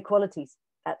on inequalities.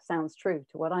 That sounds true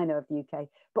to what I know of the UK,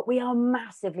 but we are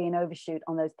massively in overshoot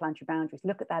on those planetary boundaries.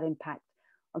 Look at that impact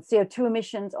on CO2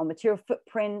 emissions, on material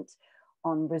footprint,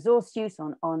 on resource use,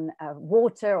 on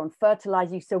water, on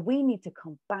fertilizer use. So we need to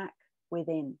come back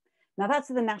within. Now that's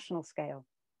at the national scale.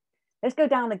 Let's go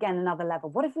down again another level.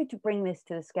 What if we to bring this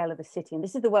to the scale of the city? And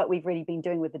this is the work we've really been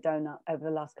doing with the donut over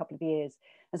the last couple of years.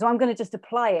 And so I'm going to just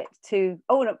apply it to,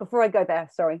 oh no, before I go there,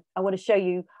 sorry, I want to show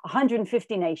you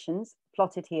 150 nations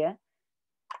plotted here.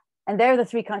 And there are the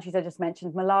 3 countries I just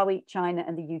mentioned, Malawi, China,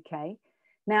 and the UK.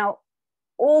 Now,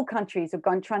 all countries have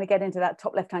gone trying to get into that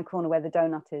top left-hand corner where the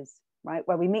donut is, right?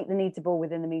 Where we meet the needs of all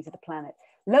within the means of the planet.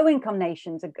 Low-income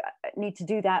nations need to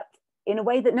do that in a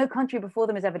way that no country before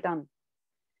them has ever done,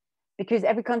 because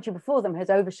every country before them has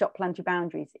overshot planetary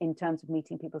boundaries in terms of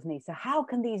meeting people's needs. So how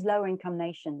can these lower income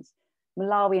nations,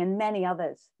 Malawi and many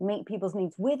others, meet people's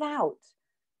needs without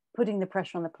putting the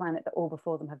pressure on the planet that all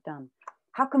before them have done?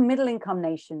 How can middle income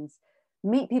nations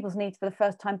meet people's needs for the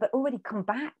first time, but already come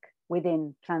back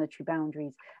within planetary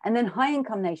boundaries? And then high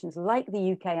income nations like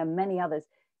the UK and many others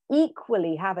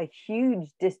equally have a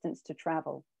huge distance to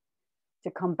travel to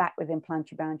come back within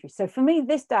planetary boundaries. So for me,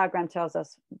 this diagram tells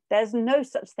us there's no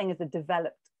such thing as a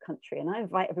developed country. And I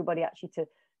invite everybody actually to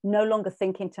no longer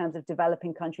think in terms of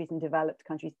developing countries and developed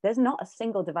countries. There's not a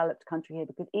single developed country here,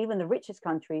 because even the richest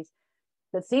countries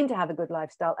that seem to have a good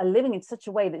lifestyle are living in such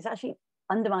a way that it's actually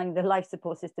undermining the life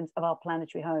support systems of our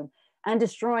planetary home and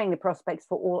destroying the prospects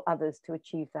for all others to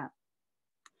achieve that.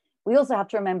 We also have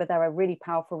to remember there are really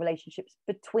powerful relationships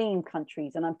between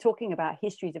countries. And I'm talking about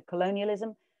histories of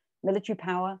colonialism, military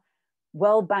power,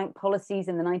 World Bank policies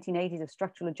in the 1980s of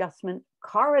structural adjustment,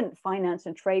 current finance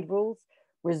and trade rules,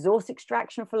 resource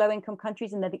extraction for low-income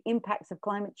countries, and they're the impacts of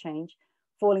climate change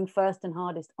falling first and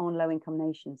hardest on low-income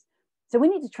nations. So we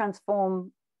need to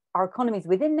transform our economies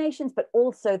within nations, but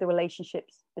also the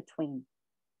relationships between.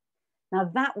 Now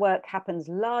that work happens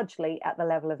largely at the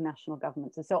level of national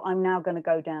governments. And so I'm now going to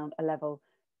go down a level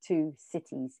to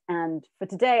cities. And for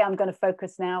today, I'm going to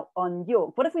focus now on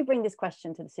York. What if we bring this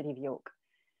question to the city of York?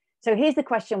 So here's the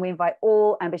question we invite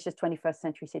all ambitious 21st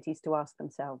century cities to ask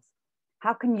themselves.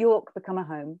 How can York become a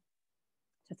home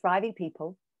to thriving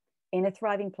people in a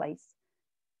thriving place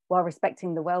while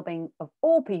respecting the well-being of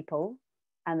all people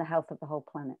and the health of the whole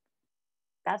planet?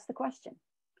 That's the question.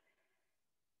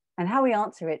 And how we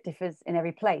answer it differs in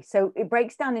every place. So it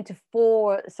breaks down into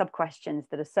 4 sub-questions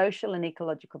that are social and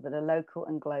ecological, that are local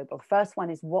and global. First one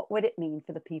is, what would it mean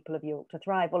for the people of York to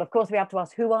thrive? Well, of course, we have to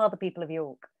ask, who are the people of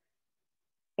York?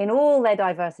 In all their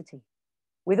diversity,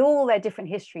 with all their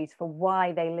different histories for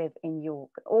why they live in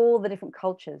York, all the different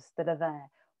cultures that are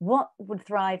there. What would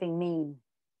thriving mean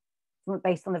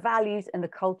based on the values and the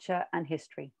culture and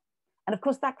history? And of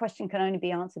course, that question can only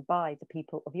be answered by the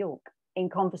people of York in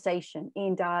conversation,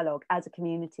 in dialogue, as a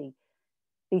community.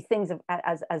 These things,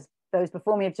 as those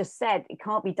before me have just said, it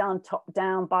can't be done top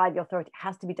down by the authority. It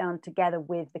has to be done together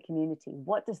with the community.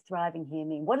 What does thriving here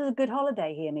mean? What does a good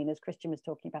holiday here mean, as Christian was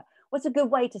talking about? What's a good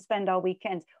way to spend our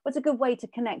weekends? What's a good way to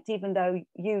connect, even though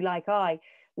you, like I,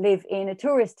 live in a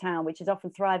tourist town, which is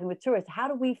often thriving with tourists? How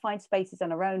do we find spaces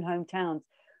in our own hometowns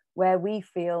where we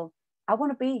feel, I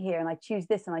want to be here and I choose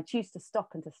this and I choose to stop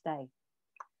and to stay?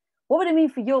 What would it mean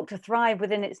for York to thrive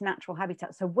within its natural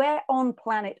habitat? So where on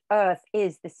planet Earth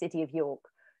is the city of York?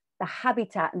 The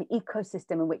habitat and the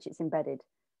ecosystem in which it's embedded.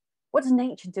 What's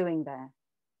nature doing there?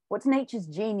 What's nature's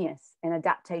genius in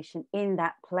adaptation in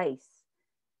that place?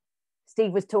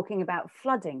 Steve was talking about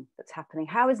flooding that's happening.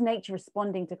 How is nature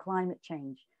responding to climate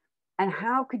change? And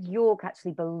how could York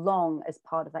actually belong as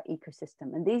part of that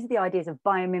ecosystem? And these are the ideas of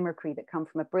biomimicry that come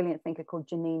from a brilliant thinker called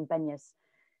Janine Benyus.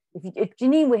 If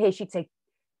Janine were here, she'd say,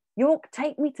 York,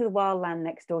 take me to the wild land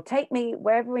next door. Take me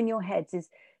wherever in your heads is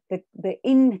the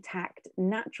intact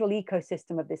natural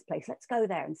ecosystem of this place. Let's go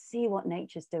there and see what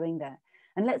nature's doing there.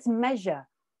 And let's measure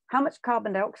how much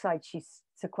carbon dioxide she's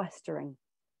sequestering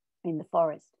in the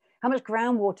forest, how much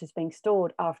groundwater is being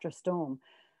stored after a storm,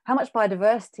 how much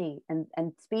biodiversity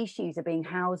and species are being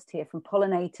housed here, from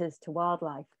pollinators to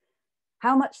wildlife,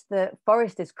 how much the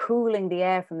forest is cooling the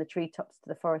air from the treetops to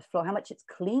the forest floor, how much it's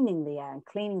cleaning the air and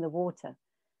cleaning the water.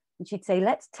 And she'd say,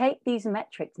 let's take these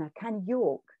metrics. Now, can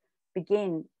York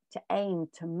begin to aim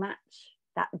to match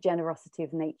that generosity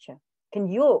of nature? Can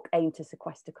York aim to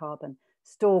sequester carbon,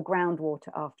 store groundwater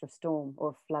after a storm or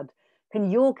a flood? Can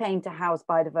York aim to house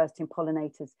biodiversity and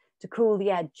pollinators to cool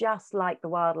the air just like the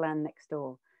wild land next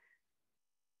door?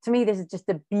 To me, this is just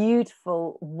a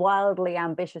beautiful, wildly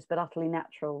ambitious, but utterly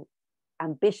natural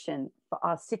ambition for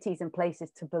our cities and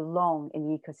places to belong in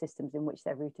the ecosystems in which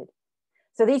they're rooted.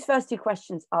 So these first 2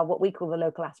 questions are what we call the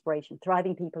local aspiration,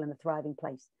 thriving people in a thriving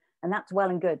place. And that's well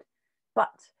and good.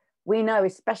 But we know,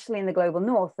 especially in the global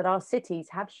north, that our cities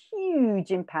have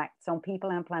huge impacts on people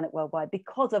and planet worldwide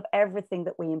because of everything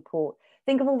that we import.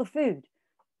 Think of all the food,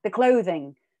 the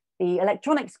clothing, the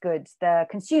electronics goods, the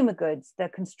consumer goods, the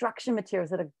construction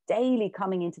materials that are daily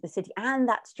coming into the city, and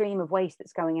that stream of waste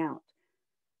that's going out.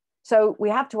 So we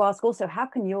have to ask also, how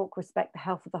can York respect the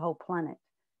health of the whole planet?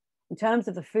 In terms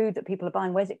of the food that people are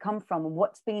buying, where's it come from and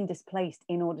what's being displaced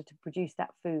in order to produce that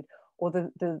food? Or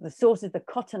the sources, the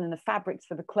cotton and the fabrics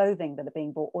for the clothing that are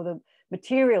being bought, or the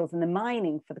materials and the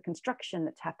mining for the construction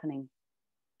that's happening.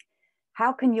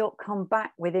 How can York come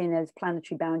back within those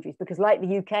planetary boundaries? Because like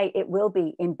the UK, it will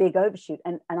be in big overshoot.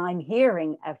 And I'm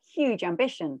hearing a huge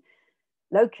ambition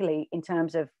locally in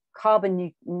terms of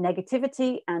carbon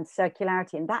negativity and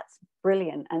circularity. And that's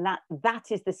brilliant. And that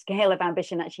is the scale of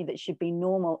ambition actually that should be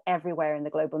normal everywhere in the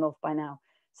global north by now.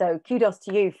 So kudos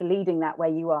to you for leading that where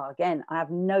you are. Again, I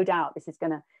have no doubt this is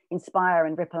going to inspire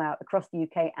and ripple out across the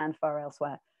UK and far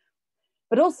elsewhere.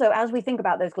 But also, as we think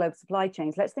about those global supply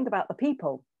chains, let's think about the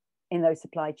people in those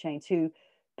supply chains who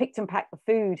picked and packed the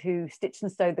food, who stitched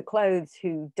and sewed the clothes,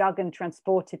 who dug and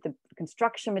transported the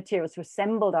construction materials, who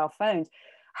assembled our phones.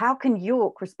 How can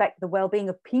York respect the well-being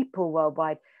of people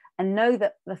worldwide and know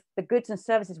that the goods and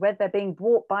services, whether they're being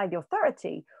bought by the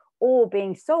authority or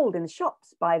being sold in the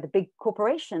shops by the big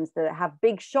corporations that have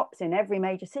big shops in every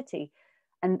major city,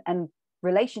 and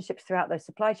relationships throughout those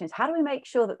supply chains, how do we make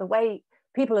sure that the way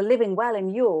people are living well in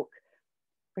York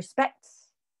respects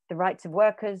the rights of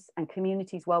workers and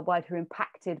communities worldwide who are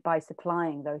impacted by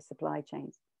supplying those supply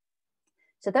chains.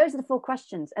 So those are the 4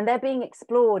 questions, and they're being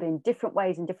explored in different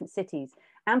ways in different cities.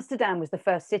 Amsterdam was the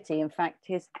first city. In fact,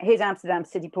 here's Amsterdam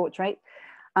city portrait,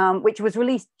 which was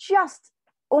released just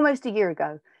almost a year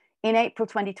ago in April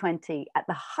 2020 at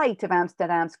the height of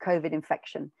Amsterdam's COVID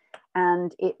infection.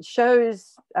 And it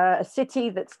shows a city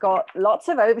that's got lots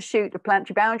of overshoot of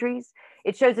planetary boundaries.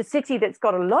 It shows a city that's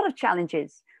got a lot of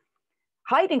challenges.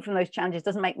 Hiding from those challenges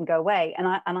doesn't make them go away. And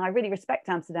I really respect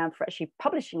Amsterdam for actually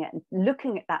publishing it and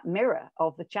looking at that mirror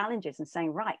of the challenges and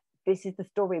saying, right, this is the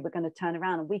story we're going to turn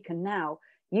around. And we can now,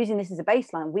 using this as a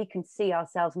baseline, we can see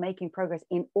ourselves making progress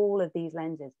in all of these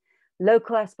lenses.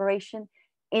 Local aspiration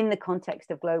in the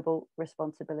context of global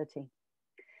responsibility.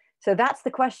 So that's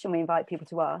the question we invite people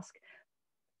to ask.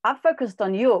 I've focused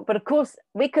on York, but of course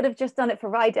we could have just done it for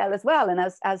Rydal as well. And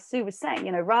as Sue was saying,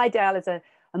 you know, Rydal is a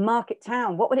market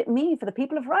town. What would it mean for the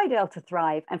people of Rydal to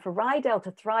thrive, and for Rydal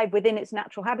to thrive within its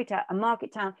natural habitat, a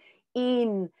market town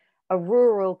in a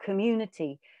rural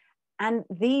community? And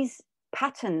these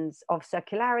patterns of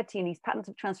circularity and these patterns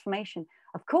of transformation,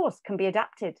 of course, can be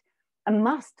adapted and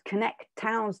must connect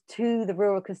towns to the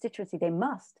rural constituency. They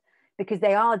must, because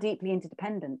they are deeply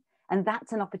interdependent. And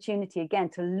that's an opportunity, again,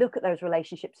 to look at those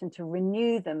relationships and to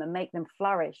renew them and make them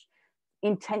flourish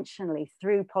intentionally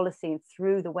through policy and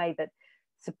through the way that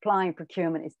supply and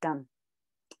procurement is done.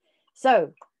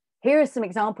 So here are some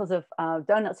examples of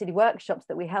Doughnut City workshops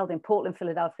that we held in Portland,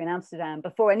 Philadelphia, and Amsterdam.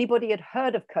 Before anybody had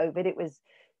heard of COVID, it was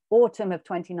autumn of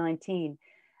 2019.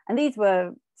 And these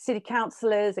were city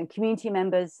councillors and community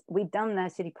members. We'd done their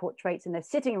city portraits and they're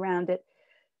sitting around it,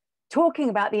 talking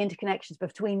about the interconnections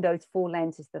between those 4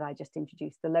 lenses that I just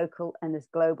introduced, the local and the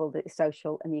global, the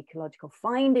social and the ecological,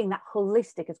 finding that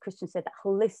holistic, as Christian said, that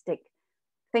holistic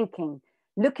thinking,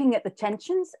 looking at the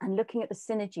tensions and looking at the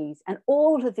synergies, and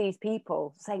all of these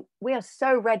people saying, we are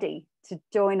so ready to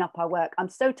join up our work. I'm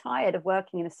so tired of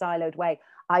working in a siloed way.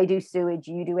 I do sewage,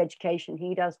 you do education,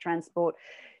 he does transport,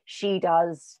 she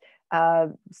does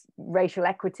racial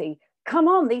equity. Come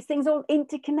on, these things all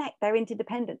interconnect, they're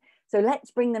interdependent. So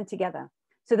let's bring them together.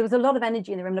 So there was a lot of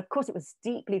energy in the room. And of course, it was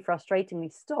deeply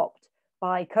frustratingly stopped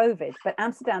by COVID. But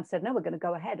Amsterdam said, no, we're going to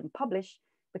go ahead and publish,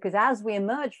 because as we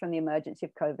emerge from the emergency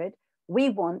of COVID, we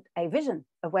want a vision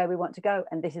of where we want to go.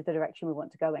 And this is the direction we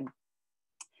want to go in.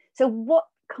 So what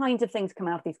kinds of things come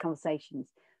out of these conversations?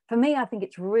 For me, I think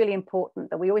it's really important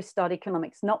that we always start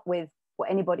economics, not with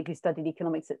what anybody who studied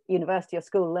economics at university or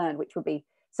school learned, which would be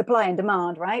supply and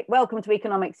demand, right? Welcome to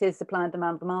economics, here's supply and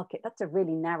demand of the market. That's a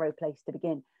really narrow place to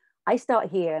begin. I start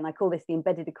here and I call this the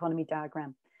embedded economy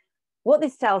diagram. What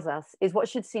this tells us is what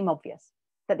should seem obvious,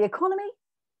 that the economy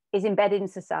is embedded in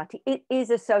society. It is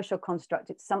a social construct.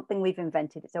 It's something we've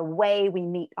invented. It's a way we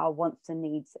meet our wants and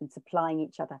needs and supplying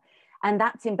each other. And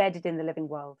that's embedded in the living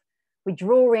world. We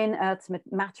draw in Earth's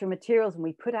matter and materials and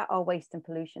we put out our waste and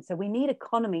pollution. So we need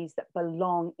economies that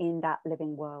belong in that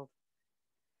living world.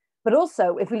 But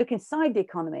also, if we look inside the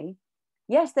economy,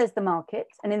 yes, there's the market.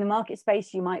 And in the market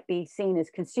space, you might be seen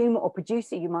as consumer or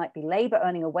producer. You might be labor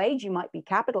earning a wage. You might be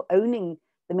capital owning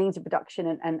the means of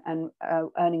production and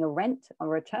earning a rent or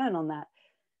return on that.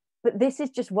 But this is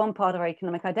just one part of our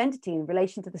economic identity in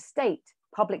relation to the state,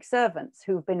 public servants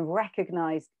who've been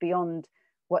recognized beyond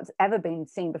what's ever been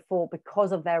seen before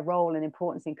because of their role and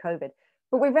importance in COVID.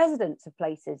 But we're residents of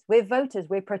places, we're voters,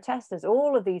 we're protesters,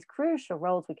 all of these crucial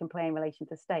roles we can play in relation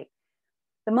to the state.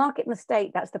 The market and the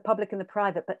state, that's the public and the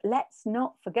private, but let's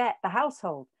not forget the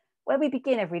household, where we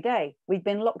begin every day. We've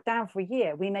been locked down for a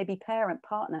year. We may be parent,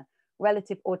 partner,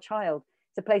 relative, or child.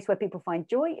 It's a place where people find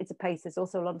joy. It's a place there's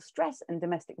also a lot of stress and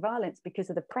domestic violence because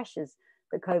of the pressures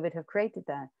that COVID have created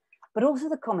there. But also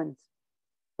the commons,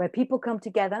 where people come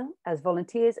together as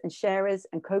volunteers and sharers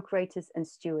and co-creators and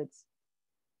stewards.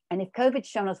 And if COVID's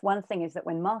shown us one thing, is that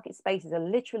when market spaces are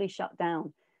literally shut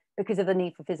down because of the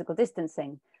need for physical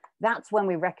distancing, that's when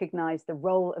we recognize the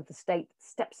role of the state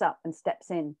steps up and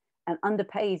steps in and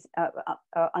underpays,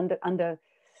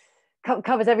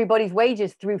 covers everybody's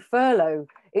wages through furlough.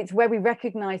 It's where we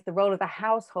recognize the role of the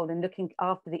household in looking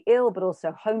after the ill, but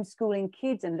also homeschooling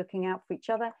kids and looking out for each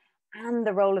other, and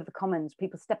the role of the commons,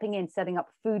 people stepping in, setting up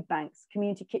food banks,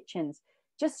 community kitchens,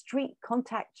 just street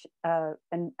contact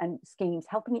and schemes,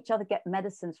 helping each other get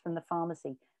medicines from the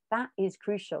pharmacy. That is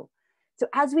crucial. So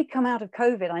as we come out of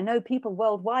COVID, I know people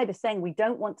worldwide are saying we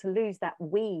don't want to lose that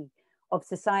we of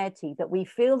society that we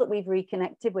feel that we've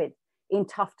reconnected with in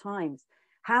tough times.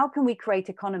 How can we create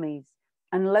economies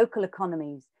and local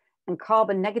economies and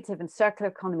carbon negative and circular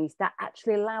economies that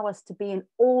actually allow us to be in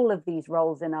all of these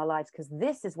roles in our lives? Because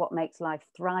this is what makes life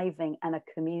thriving and a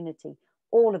community,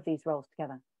 all of these roles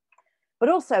together. But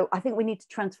also, I think we need to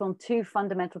transform two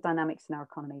fundamental dynamics in our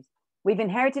economies. We've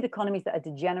inherited economies that are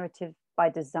degenerative by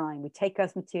design. We take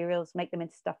Earth's materials, make them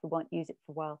into stuff we won't use it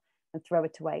for a while, and throw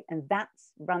it away. And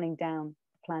that's running down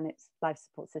the planet's life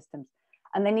support systems.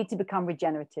 And they need to become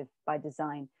regenerative by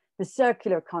design. The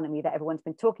circular economy that everyone's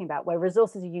been talking about, where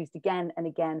resources are used again and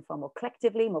again, far more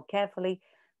collectively, more carefully,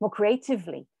 more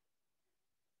creatively.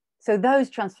 So those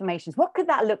transformations, what could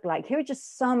that look like? Here are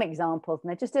just some examples, and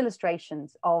they're just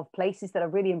illustrations of places that are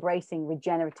really embracing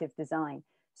regenerative design.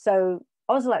 So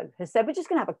Oslo has said, we're just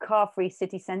going to have a car-free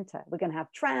city centre. We're going to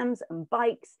have trams and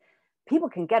bikes. People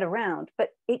can get around, but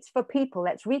it's for people.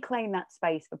 Let's reclaim that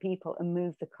space for people and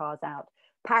move the cars out.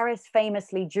 Paris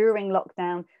famously, during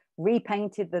lockdown,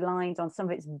 repainted the lines on some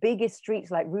of its biggest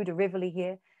streets like Rue de Rivoli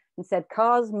here and said,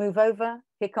 cars move over,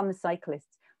 here come the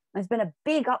cyclists. There's been a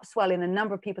big upswell in the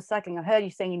number of people cycling. I heard you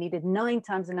saying you needed 9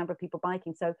 times the number of people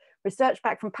biking. So research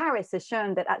back from Paris has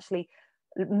shown that actually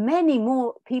many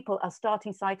more people are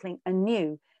starting cycling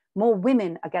anew. More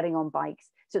women are getting on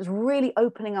bikes. So it's really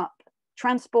opening up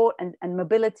transport and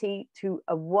mobility to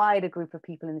a wider group of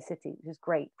people in the city, which is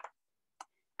great.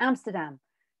 Amsterdam,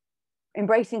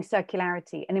 embracing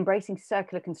circularity and embracing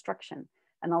circular construction.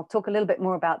 And I'll talk a little bit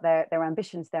more about their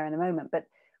ambitions there in a moment, but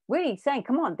really saying,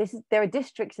 come on, there are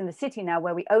districts in the city now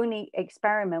where we only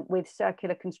experiment with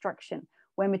circular construction,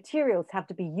 where materials have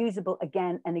to be usable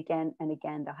again and again and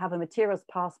again. They'll have a materials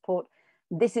passport.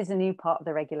 This is a new part of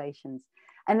the regulations.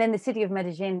 And then the city of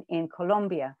Medellin in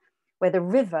Colombia, where the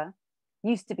river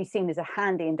used to be seen as a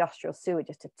handy industrial sewer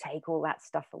just to take all that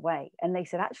stuff away. And they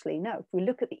said, actually, no, if we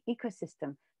look at the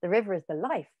ecosystem, the river is the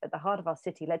life at the heart of our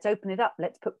city. Let's open it up.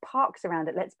 Let's put parks around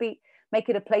it. Let's make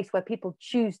it a place where people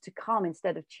choose to come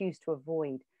instead of choose to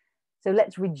avoid. So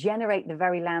let's regenerate the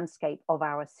very landscape of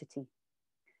our city.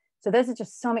 So those are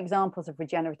just some examples of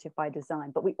regenerative by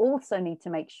design, but we also need to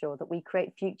make sure that we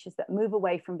create futures that move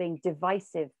away from being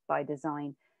divisive by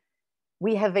design.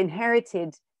 We have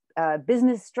inherited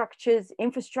business structures,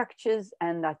 infrastructures,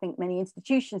 and I think many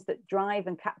institutions that drive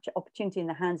and capture opportunity in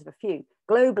the hands of a few.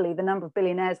 Globally, the number of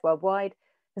billionaires worldwide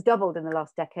has doubled in the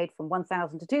last decade from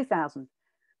 1,000 to 2,000.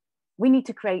 We need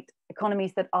to create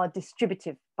economies that are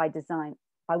distributive by design,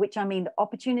 by which I mean the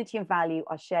opportunity and value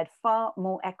are shared far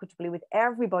more equitably with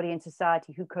everybody in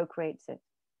society who co-creates it.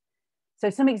 So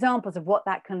some examples of what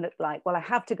that can look like. Well, I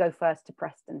have to go first to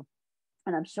Preston,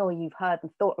 and I'm sure you've heard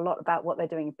and thought a lot about what they're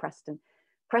doing in Preston.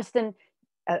 Preston,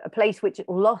 a place which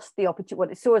lost the opportunity,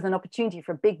 what it saw as an opportunity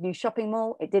for a big new shopping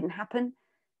mall. It didn't happen.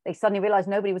 They suddenly realized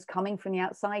nobody was coming from the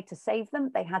outside to save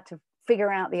them. They had to figure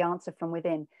out the answer from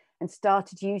within and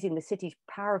started using the city's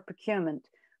power of procurement,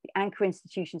 the anchor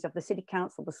institutions of the city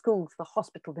council, the schools, the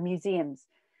hospital, the museums,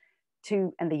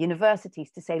 and the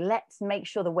universities to say, let's make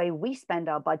sure the way we spend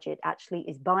our budget actually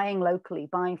is buying locally,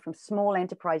 buying from small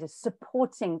enterprises,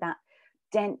 supporting that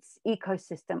dense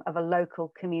ecosystem of a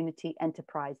local community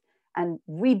enterprise, and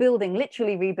rebuilding,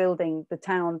 literally rebuilding the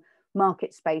town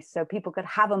market space so people could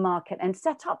have a market and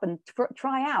set up and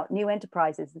try out new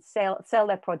enterprises and sell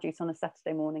their produce on a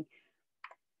Saturday morning.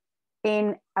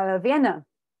 In Vienna,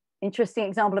 interesting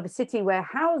example of a city where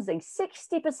housing,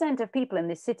 60% of people in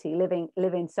this city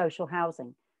live in social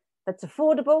housing. That's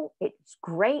affordable, it's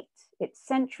great, it's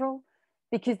central,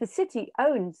 because the city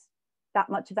owns that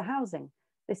much of the housing.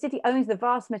 The city owns the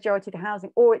vast majority of the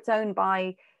housing, or it's owned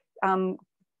by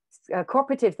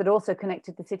cooperatives that also connect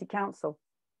to the city council.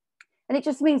 And it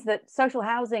just means that social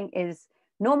housing is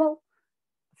normal,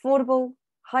 affordable,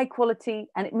 high quality,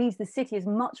 and it means the city is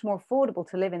much more affordable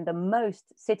to live in than most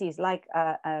cities like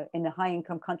in a high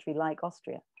income country like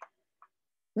Austria.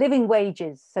 Living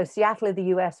wages. So Seattle in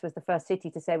the US was the first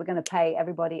city to say, we're going to pay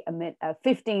everybody a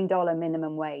 $15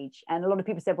 minimum wage. And a lot of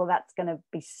people said, well, that's going to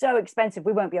be so expensive,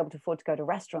 we won't be able to afford to go to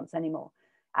restaurants anymore.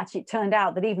 Actually, it turned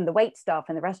out that even the wait staff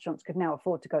in the restaurants could now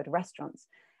afford to go to restaurants.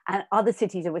 And other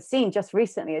cities that we've seen just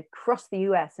recently across the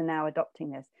US are now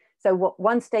adopting this. So what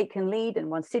one state can lead and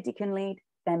one city can lead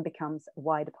then becomes a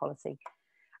wider policy.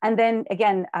 And then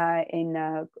again,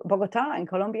 in Bogota in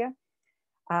Colombia,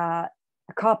 a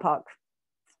car park,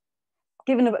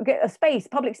 given a space,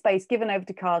 public space given over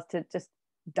to cars to just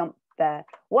dump there.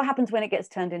 What happens when it gets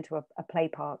turned into a play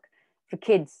park for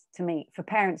kids to meet, for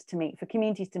parents to meet, for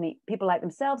communities to meet, people like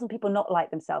themselves and people not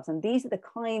like themselves? And these are the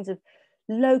kinds of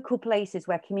local places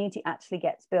where community actually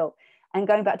gets built. And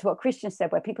going back to what Christian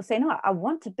said, where people say, no, I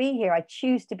want to be here. I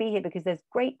choose to be here because there's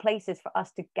great places for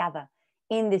us to gather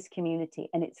in this community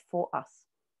and it's for us.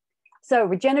 So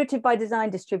regenerative by design,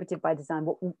 distributive by design.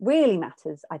 What really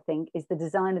matters, I think, is the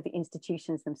design of the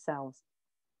institutions themselves.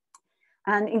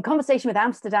 And in conversation with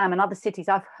Amsterdam and other cities,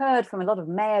 I've heard from a lot of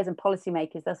mayors and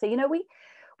policymakers, they'll say, you know,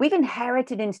 we We've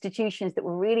inherited institutions that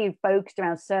were really focused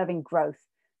around serving growth,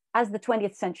 as the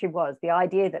 20th century was, the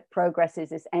idea that progress is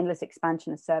this endless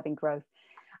expansion of serving growth.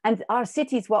 And our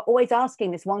cities were always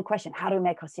asking this one question: how do we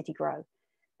make our city grow?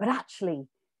 But actually,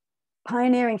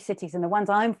 pioneering cities, and the ones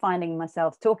I'm finding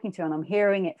myself talking to, and I'm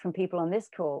hearing it from people on this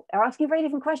call, are asking a very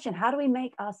different question: how do we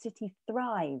make our city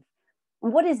thrive?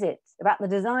 And what is it about the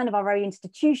design of our very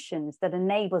institutions that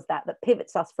enables that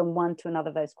pivots us from one to another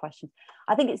of those questions?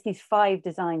 I think it's these 5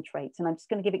 design traits, and I'm just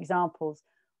going to give examples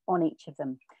on each of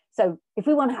them. So if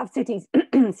we want to have cities,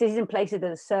 cities and places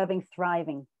that are serving,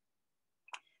 thriving,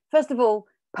 first of all,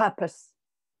 purpose.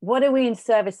 What are we in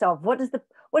service of? What does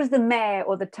the mayor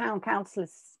or the town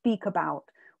councillors speak about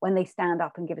when they stand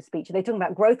up and give a speech? Are they talking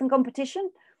about growth and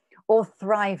competition or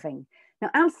thriving? Now,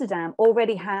 Amsterdam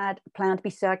already had a plan to be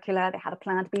circular. They had a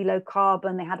plan to be low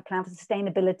carbon. They had a plan for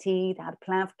sustainability. They had a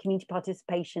plan for community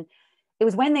participation. It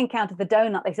was when they encountered the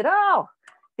Doughnut, they said, oh,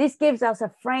 this gives us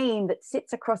a frame that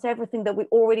sits across everything that we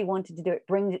already wanted to do. It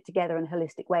brings it together in a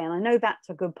holistic way. And I know that's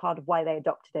a good part of why they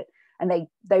adopted it. And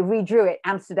they redrew it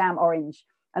Amsterdam orange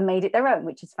and made it their own,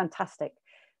 which is fantastic.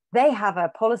 They have a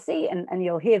policy, and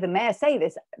you'll hear the mayor say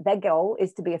this, their goal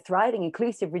is to be a thriving,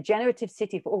 inclusive, regenerative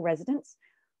city for all residents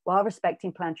while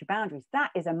respecting planetary boundaries. That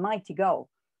is a mighty goal.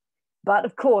 But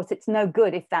of course, it's no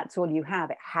good if that's all you have.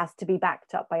 It has to be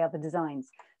backed up by other designs.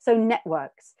 So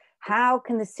networks. How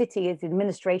can the city as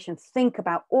administration think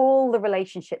about all the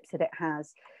relationships that it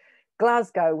has?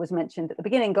 Glasgow was mentioned at the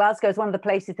beginning. Glasgow is one of the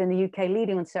places in the UK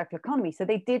leading on circular economy. So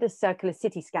they did a circular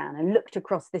city scan and looked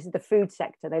across, this is the food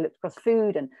sector. They looked across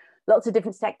food and lots of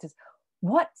different sectors.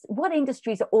 What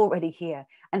industries are already here?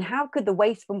 And how could the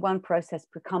waste from one process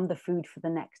become the food for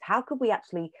the next? How could we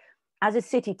actually, as a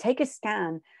city, take a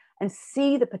scan and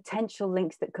see the potential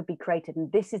links that could be created?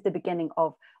 And this is the beginning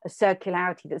of a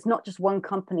circularity that's not just one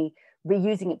company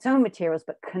reusing its own materials,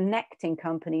 but connecting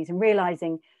companies and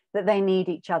realizing that they need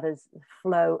each other's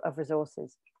flow of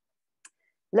resources.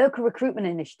 Local recruitment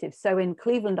initiatives. So in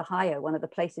Cleveland, Ohio, one of the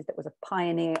places that was a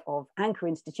pioneer of anchor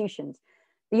institutions,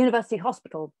 the University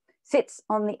Hospital sits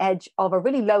on the edge of a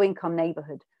really low income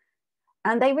neighborhood.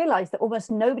 And they realized that almost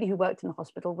nobody who worked in the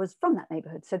hospital was from that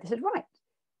neighborhood. So they said, right,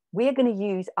 we're going to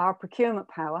use our procurement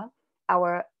power,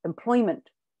 our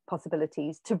employment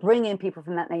possibilities to bring in people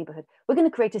from that neighborhood. We're going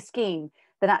to create a scheme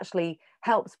that actually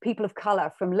helps people of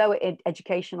color from lower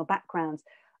educational backgrounds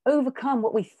overcome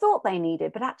what we thought they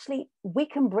needed, but actually we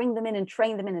can bring them in and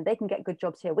train them in and they can get good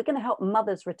jobs here. We're going to help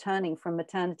mothers returning from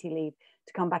maternity leave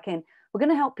to come back in. We're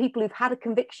going to help people who've had a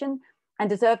conviction and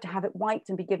deserve to have it wiped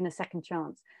and be given a second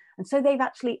chance. And so they've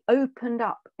actually opened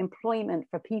up employment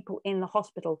for people in the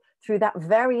hospital through that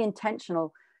very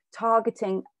intentional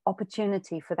targeting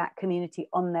opportunity for that community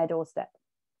on their doorstep.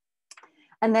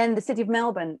 And then the city of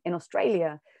Melbourne in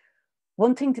Australia,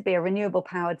 wanting to be a renewable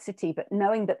powered city, but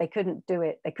knowing that they couldn't do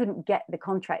it, they couldn't get the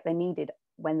contract they needed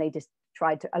when they just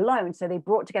tried to alone. So they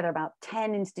brought together about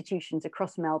 10 institutions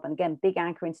across Melbourne, again, big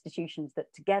anchor institutions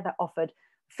that together offered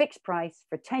fixed price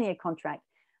for a 10-year contract.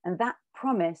 And that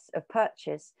promise of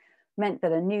purchase meant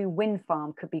that a new wind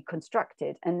farm could be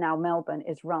constructed. And now Melbourne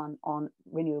is run on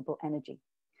renewable energy.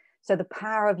 So the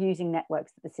power of using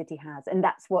networks that the city has, and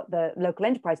that's what the local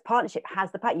enterprise partnership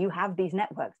has the power. You have these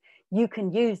networks. You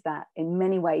can use that in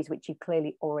many ways, which you're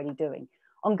clearly already doing.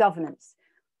 On governance,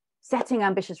 setting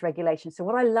ambitious regulations. So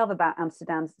what I love about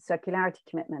Amsterdam's circularity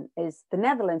commitment is the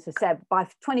Netherlands has said by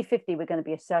 2050, we're going to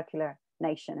be a circular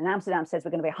nation. And Amsterdam says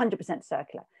we're going to be 100%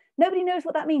 circular. Nobody knows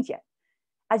what that means yet,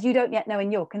 as you don't yet know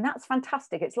in York. And that's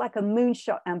fantastic. It's like a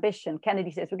moonshot ambition.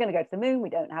 Kennedy says, we're going to go to the moon. We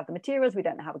don't have the materials. We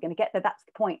don't know how we're going to get there. That's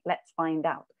the point. Let's find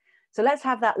out. So let's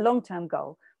have that long-term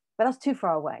goal, but that's too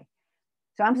far away.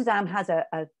 So Amsterdam has a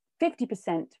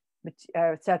 50%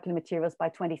 circular materials by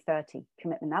 2030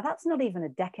 commitment. Now that's not even a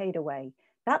decade away.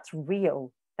 That's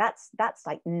real. That's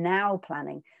like now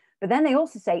planning. But then they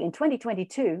also say in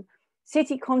 2022,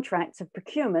 city contracts of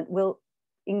procurement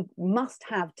must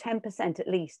have 10% at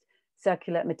least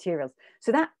circular materials.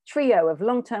 So that trio of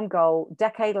long-term goal,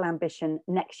 decadal ambition,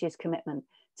 next year's commitment,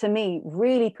 to me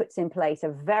really puts in place a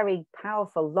very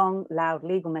powerful, long, loud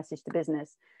legal message to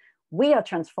business. We are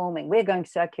transforming, we're going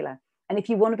circular. And if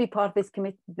you want to be part of this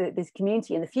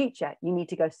community in the future, you need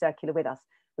to go circular with us.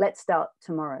 Let's start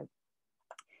tomorrow.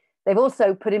 They've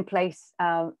also put in place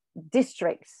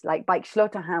districts like Bike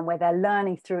Schlotterham, where they're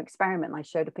learning through experiment. I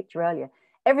showed a picture earlier.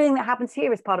 Everything that happens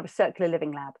here is part of a circular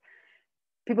living lab.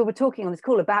 People were talking on this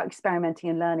call about experimenting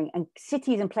and learning, and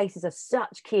cities and places are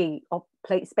such key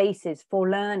spaces for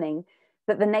learning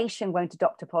that the nation won't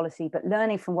adopt a policy, but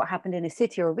learning from what happened in a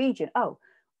city or a region. Oh,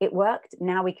 it worked,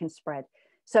 now we can spread.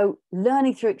 So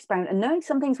learning through experiment and knowing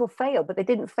some things will fail, but they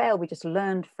didn't fail, we just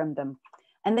learned from them.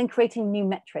 And then creating new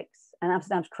metrics, and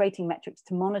Amsterdam's creating metrics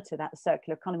to monitor that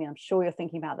circular economy. I'm sure you're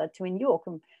thinking about that too in York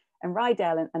and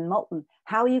Rydale and Malton.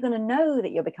 How are you going to know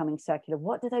that you're becoming circular?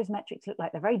 What do those metrics look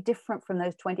like? They're very different from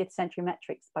those 20th century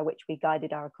metrics by which we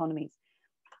guided our economies.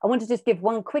 I want to just give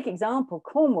one quick example.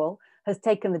 Cornwall has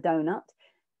taken the Doughnut,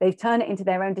 they've turned it into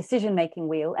their own decision-making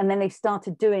wheel, and then they've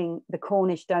started doing the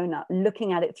Cornish Doughnut,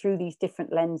 looking at it through these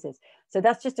different lenses. So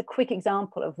that's just a quick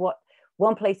example of what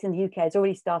one place in the UK has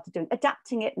already started doing,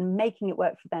 adapting it and making it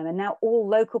work for them. And now all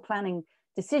local planning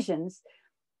decisions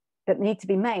that need to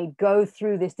be made go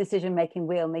through this decision-making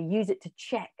wheel, and they use it to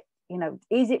check, you know,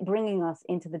 is it bringing us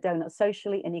into the Doughnut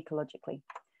socially and ecologically?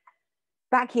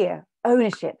 Back here,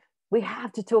 ownership. We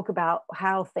have to talk about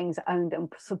how things are owned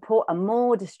and support a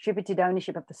more distributed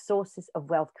ownership of the sources of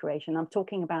wealth creation. I'm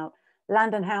talking about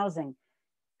land and housing.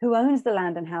 Who owns the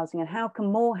land and housing, and how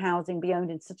can more housing be owned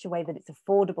in such a way that it's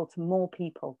affordable to more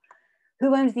people?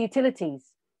 Who owns the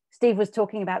utilities? Steve was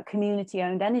talking about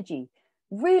community-owned energy.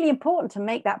 Really important to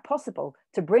make that possible,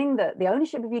 to bring the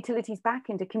ownership of utilities back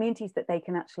into communities that they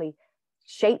can actually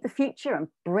shape the future and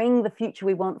bring the future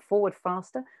we want forward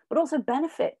faster, but also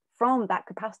benefit from that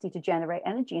capacity to generate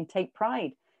energy and take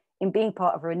pride in being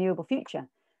part of a renewable future.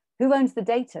 Who owns the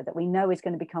data that we know is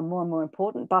going to become more and more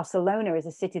important? Barcelona is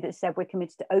a city that said we're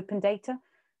committed to open data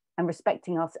and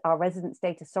respecting our residents'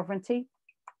 data sovereignty.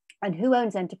 And who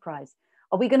owns enterprise?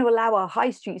 Are we going to allow our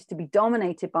high streets to be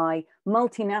dominated by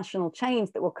multinational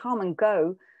chains that will come and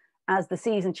go as the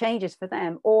season changes for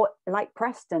them? Or like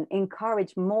Preston,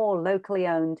 encourage more locally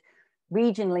owned,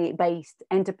 regionally based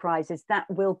enterprises that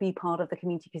will be part of the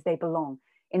community because they belong.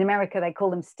 In America, they call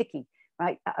them sticky,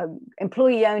 right?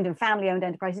 Employee owned and family owned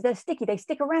enterprises, they're sticky, they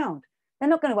stick around. They're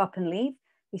not going to up and leave.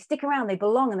 They stick around, they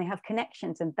belong, and they have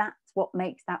connections. And that's what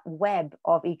makes that web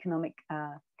of economic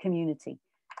community.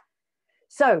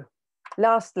 So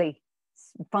lastly,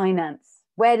 finance.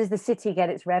 Where does the city get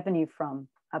its revenue from?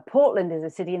 Portland is a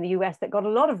city in the US that got a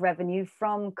lot of revenue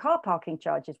from car parking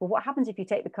charges. Well, what happens if you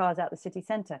take the cars out of the city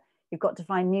centre? You've got to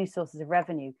find new sources of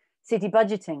revenue. City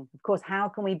budgeting, of course, how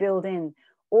can we build in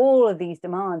all of these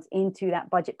demands into that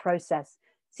budget process?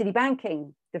 City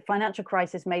banking, the financial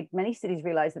crisis made many cities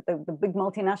realize that the big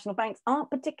multinational banks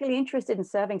aren't particularly interested in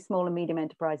serving small and medium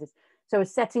enterprises. So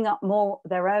setting up more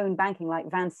their own banking, like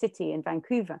Van City in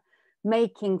Vancouver,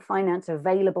 making finance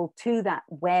available to that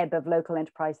web of local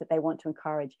enterprise that they want to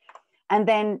encourage. And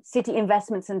then city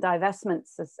investments and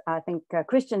divestments, as I think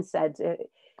Christian said,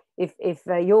 if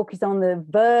York is on the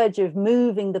verge of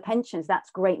moving the pensions, that's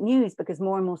great news, because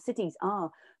more and more cities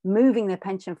are moving their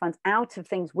pension funds out of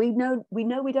things we know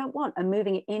we don't want and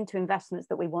moving it into investments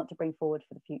that we want to bring forward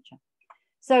for the future.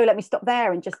 So let me stop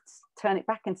there and just turn it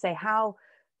back and say, how,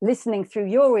 listening through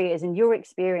your ears and your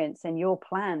experience and your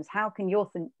plans, how can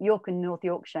York and North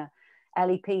Yorkshire,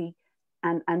 LEP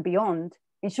and beyond,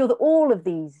 ensure that all of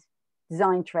these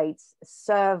design traits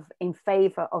serve in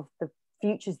favour of the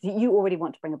futures that you already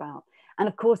want to bring about? And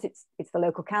of course, it's the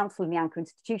local council and the anchor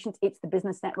institutions, it's the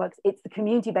business networks, it's the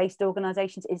community-based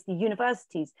organisations, it's the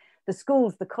universities, the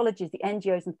schools, the colleges, the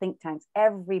NGOs and think tanks,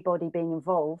 everybody being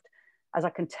involved. As I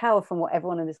can tell from what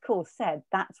everyone on this call said,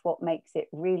 that's what makes it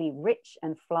really rich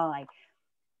and fly.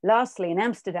 Lastly, in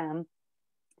Amsterdam,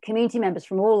 community members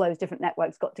from all those different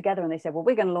networks got together and they said, well,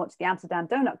 we're going to launch the Amsterdam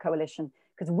Doughnut Coalition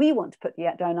because we want to put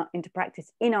the Doughnut into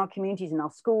practice in our communities, in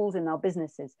our schools, in our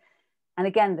businesses. And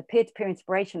again, the peer-to-peer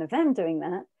inspiration of them doing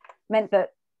that meant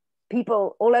that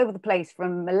people all over the place,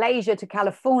 from Malaysia to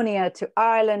California to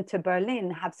Ireland to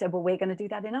Berlin, have said, well, we're going to do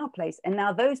that in our place. And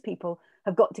now those people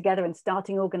have got together and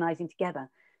starting organizing together.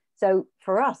 So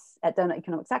for us at Doughnut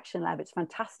Economics Action Lab, it's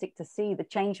fantastic to see the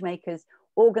change makers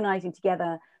organizing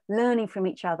together, learning from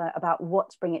each other about what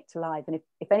to bring it to life. And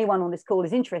if anyone on this call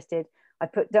is interested, I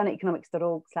put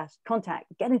doughuteconomics.org/contact,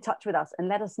 get in touch with us and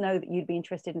let us know that you'd be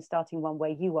interested in starting one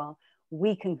where you are.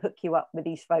 We can hook you up with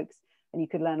these folks and you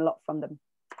could learn a lot from them.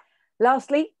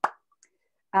 Lastly,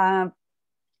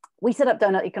 we set up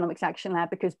Doughnut Economics Action Lab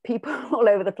because people all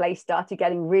over the place started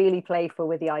getting really playful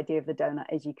with the idea of the doughnut,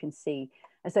 as you can see.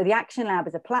 And so the Action Lab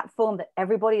is a platform that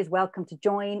everybody is welcome to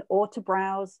join or to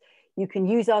browse. You can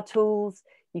use our tools,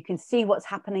 you can see what's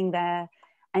happening there,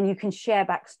 and you can share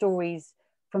back stories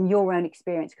from your own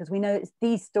experience, because we know it's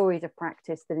these stories of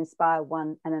practice that inspire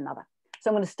one and another. So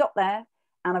I'm going to stop there,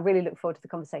 and I really look forward to the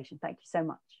conversation. Thank you so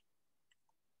much.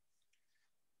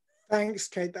 Thanks,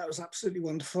 Kate. That was absolutely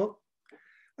wonderful.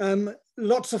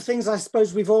 Lots of things I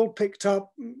suppose we've all picked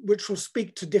up, which will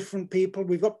speak to different people.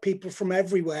 We've got people from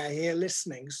everywhere here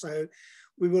listening, so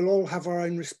we will all have our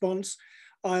own response.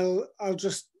 I'll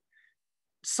just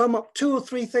sum up 2 or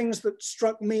 3 things that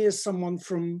struck me as someone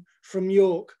from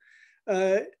York.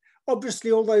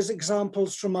 Obviously, all those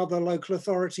examples from other local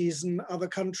authorities and other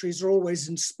countries are always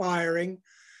inspiring.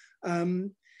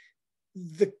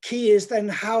 The key is then,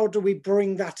 how do we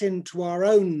bring that into our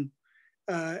own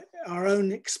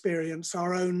experience,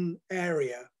 our own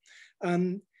area?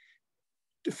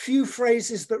 A few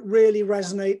phrases that really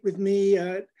resonate with me.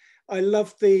 I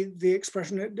love the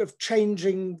expression of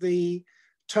changing the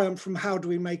term from how do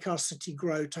we make our city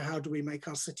grow to how do we make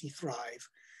our city thrive.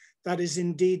 That is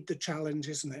indeed the challenge,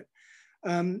 isn't it?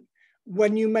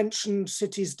 When you mentioned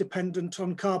cities dependent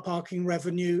on car parking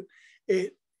revenue,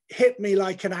 it hit me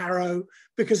like an arrow,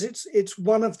 because it's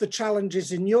one of the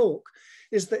challenges in York,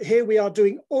 is that here we are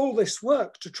doing all this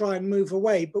work to try and move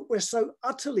away, but we're so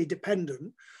utterly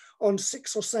dependent on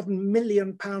 £6 or £7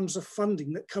 million of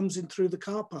funding that comes in through the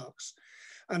car parks.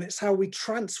 And it's how we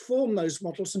transform those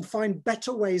models and find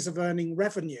better ways of earning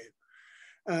revenue.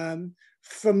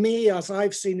 For me, as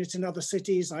I've seen it in other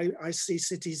cities, I see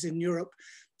cities in Europe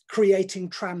creating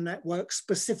tram networks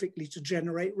specifically to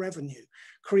generate revenue,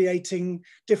 creating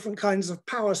different kinds of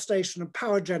power station and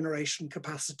power generation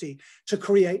capacity to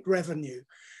create revenue,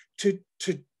 to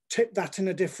tip that in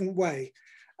a different way.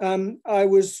 I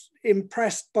was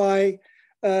impressed by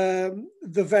the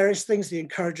various things, the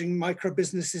encouraging micro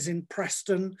businesses in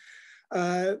Preston,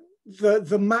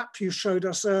 the map you showed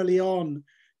us early on,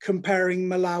 comparing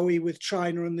Malawi with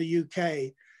China and the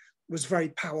UK, was very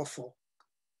powerful.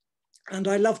 And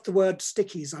I loved the word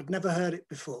stickies. I'd never heard it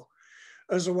before,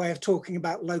 as a way of talking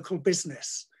about local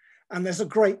business. And there's a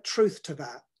great truth to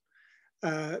that,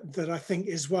 that I think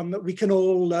is one that we can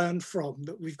all learn from,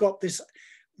 that we've got this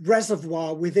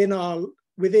reservoir within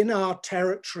our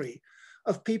territory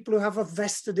of people who have a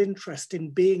vested interest in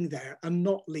being there and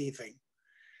not leaving.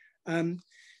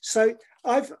 So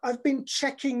I've been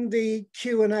checking the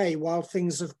Q&A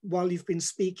while you've been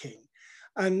speaking,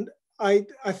 and I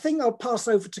think I'll pass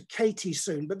over to Katie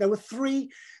soon. But there were three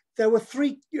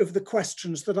of the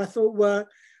questions that I thought were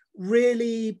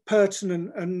really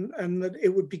pertinent, and that it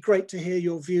would be great to hear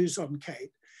your views on,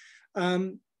 Kate.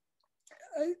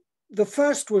 The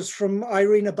first was from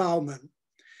Irina Bauman,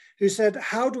 who said,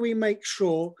 how do we make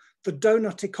sure the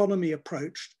donut economy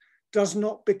approach does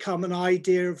not become an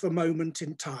idea of a moment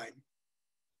in time,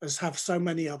 as have so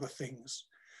many other things?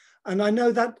 And I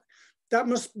know that that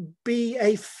must be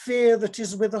a fear that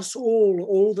is with us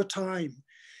all the time,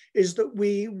 is that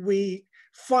we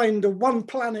find a one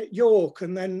planet York,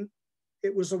 and then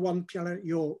it was a one planet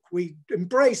York. We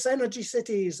embrace energy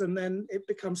cities, and then it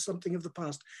becomes something of the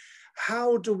past.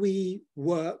 How do we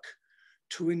work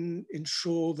to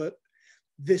ensure that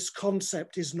this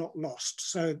concept is not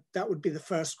lost? So that would be the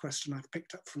first question I've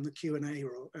picked up from the Q&A,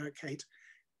 Kate.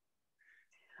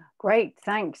 Great,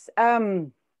 thanks.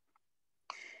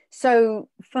 So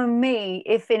for me,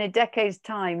 if in a decade's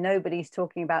time nobody's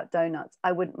talking about donuts,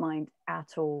 I wouldn't mind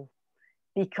at all,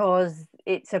 because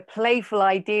it's a playful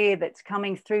idea that's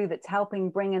coming through, that's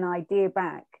helping bring an idea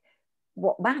back.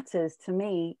 What matters to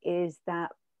me is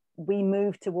that we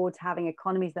move towards having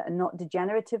economies that are not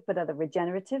degenerative, but are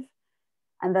regenerative,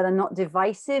 and that are not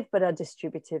divisive, but are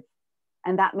distributive.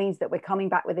 And that means that we're coming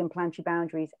back within planetary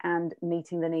boundaries and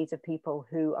meeting the needs of people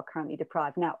who are currently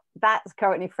deprived. Now, that's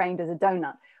currently framed as a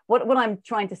donut. What I'm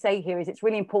trying to say here is it's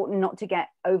really important not to get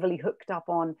overly hooked up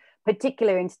on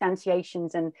particular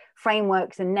instantiations and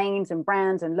frameworks and names and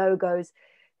brands and logos,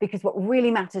 because what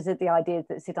really matters are the ideas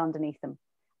that sit underneath them.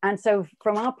 And so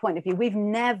from our point of view, we've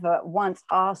never once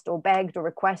asked or begged or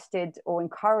requested or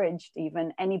encouraged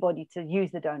even anybody to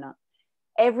use the donut.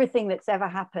 Everything that's ever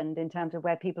happened in terms of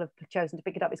where people have chosen to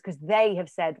pick it up is because they have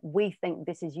said, we think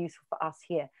this is useful for us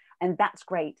here. And that's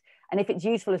great. And if it's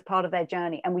useful as part of their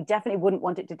journey, and we definitely wouldn't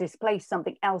want it to displace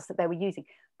something else that they were using,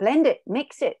 blend it,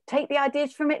 mix it, take the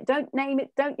ideas from it, don't name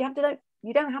it,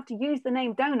 you don't have to use the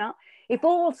name donut. If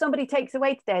all somebody takes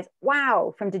away today is,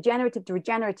 wow, from degenerative to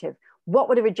regenerative, what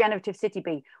would a regenerative city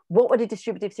be? What would a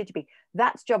distributive city be?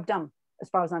 That's job done, as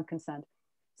far as I'm concerned.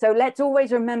 So let's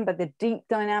always remember the deep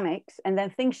dynamics, and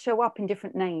then things show up in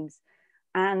different names,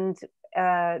 and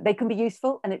they can be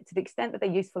useful, and to the extent that they're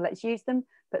useful, let's use them,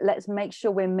 but let's make sure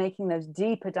we're making those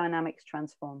deeper dynamics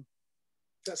transform.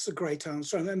 That's a great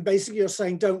answer. And basically you're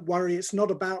saying, don't worry, it's not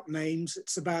about names,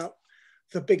 it's about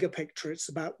the bigger picture, it's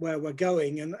about where we're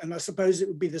going. And I suppose it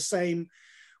would be the same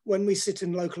when we sit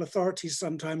in local authorities.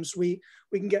 Sometimes we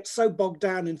can get so bogged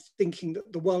down in thinking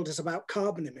that the world is about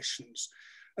carbon emissions,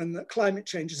 and that climate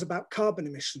change is about carbon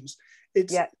emissions.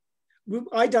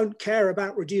 I don't care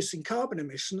about reducing carbon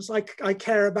emissions. I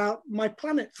care about my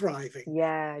planet thriving.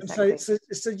 Yeah, exactly. And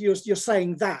so you're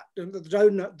saying that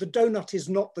the donut is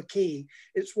not the key.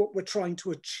 It's what we're trying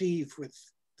to achieve with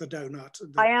the donut.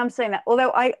 I am saying that,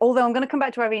 although I'm going to come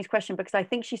back to Irene's question, because I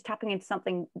think she's tapping into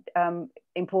something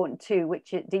important too,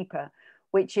 which is deeper,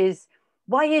 which is,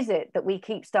 why is it that we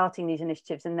keep starting these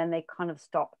initiatives and then they kind of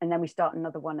stop, and then we start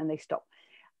another one and they stop?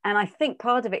 And I think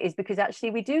part of it is because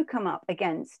actually we do come up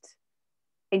against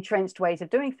entrenched ways of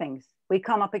doing things. We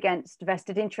come up against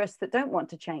vested interests that don't want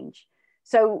to change.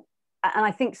 So, and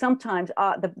I think sometimes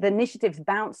the initiatives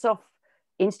bounce off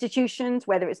institutions,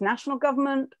 whether it's national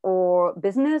government or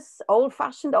business,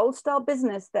 old-fashioned, old-style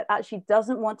business that actually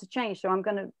doesn't want to change. So I'm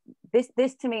going to,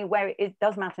 this to me, where it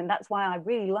does matter, and that's why I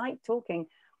really like talking,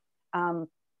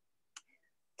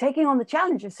 taking on the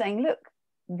challenge of saying, look,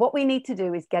 what we need to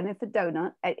do is get into the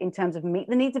donut in terms of meet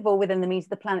the needs of all within the means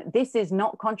of the planet. This is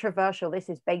not controversial. This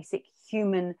is basic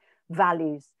human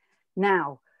values.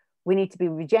 Now, we need to be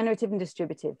regenerative and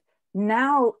distributive.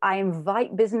 Now I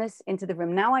invite business into the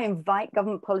room. Now I invite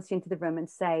government policy into the room and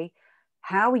say,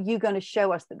 how are you going to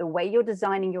show us that the way you're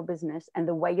designing your business and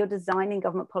the way you're designing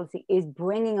government policy is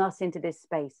bringing us into this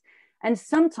space? And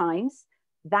sometimes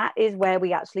that is where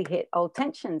we actually hit old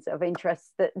tensions of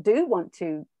interests that do want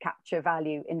to capture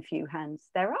value in few hands.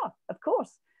 There are, of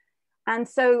course. And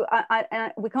so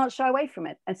we can't shy away from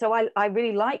it. And so I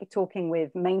really like talking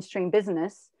with mainstream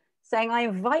business, saying, I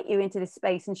invite you into this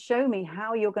space and show me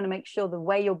how you're going to make sure the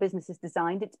way your business is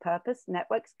designed, its purpose,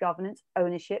 networks, governance,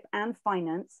 ownership, and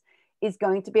finance is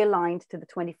going to be aligned to the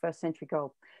 21st century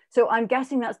goal. So I'm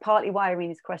guessing that's partly why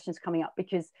Irene's question is coming up,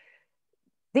 because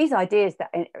these ideas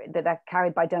that are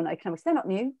carried by donut economics, they're not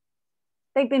new.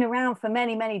 They've been around for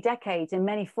many, many decades in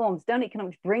many forms. Donut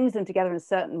economics brings them together in a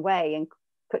certain way and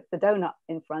puts the donut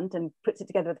in front and puts it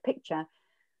together with a picture.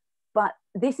 But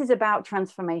this is about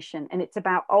transformation, and it's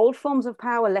about old forms of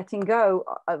power letting go,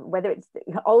 whether it's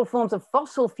old forms of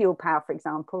fossil fuel power, for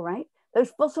example, right?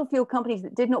 Those fossil fuel companies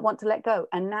that did not want to let go.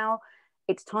 And now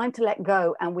it's time to let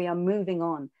go, and we are moving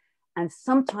on. And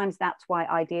sometimes that's why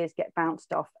ideas get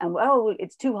bounced off and, oh,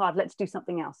 it's too hard, let's do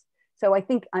something else. So I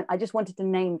think I just wanted to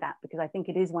name that, because I think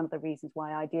it is one of the reasons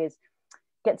why ideas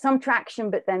get some traction,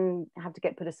 but then have to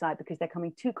get put aside because they're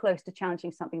coming too close to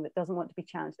challenging something that doesn't want to be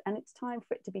challenged. And it's time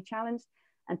for it to be challenged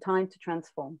and time to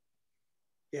transform.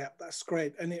 Yeah, that's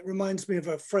great. And it reminds me of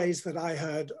a phrase that I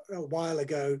heard a while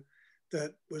ago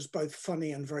that was both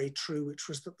funny and very true, which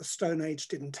was that the Stone Age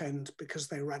didn't end because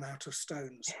they ran out of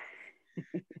stones.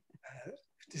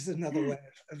 This is another way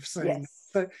of saying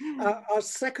that. So our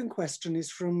second question is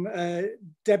from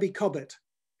Debbie Cobbett.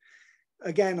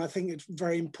 Again, I think it's a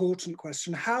very important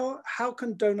question. How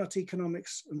can donut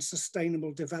economics and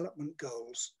sustainable development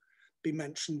goals be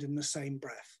mentioned in the same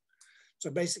breath? So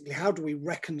basically, how do we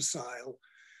reconcile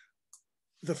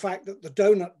the fact that the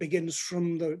donut begins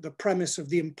from the premise of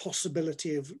the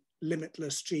impossibility of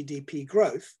limitless GDP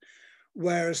growth,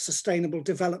 whereas sustainable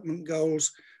development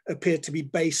goals appear to be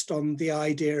based on the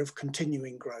idea of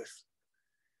continuing growth?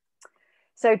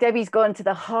 So Debbie's gone to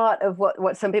the heart of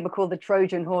what some people call the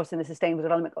Trojan horse in the Sustainable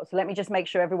Development Goals. So let me just make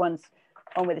sure everyone's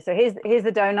on with it. So here's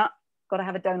the donut. Got to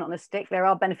have a donut on a stick. There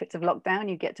are benefits of lockdown.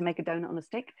 You get to make a donut on a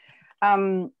stick.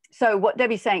 So what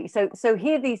Debbie's saying, so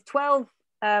here are these 12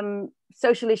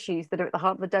 social issues that are at the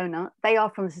heart of the donut. They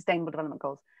are from the Sustainable Development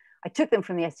Goals. I took them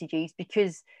from the SDGs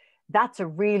because that's a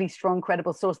really strong,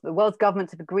 credible source. The world's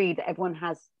governments have agreed that everyone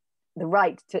has the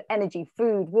right to energy,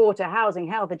 food, water, housing,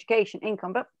 health, education,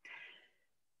 income. But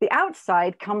the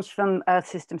outside comes from Earth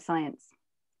system science.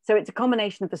 So it's a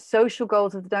combination of the social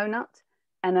goals of the donut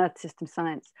and Earth system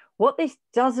science. What this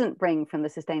doesn't bring from the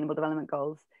Sustainable Development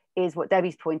Goals is what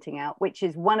Debbie's pointing out, which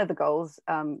is one of the goals,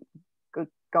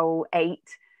 goal 8,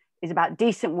 is about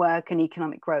decent work and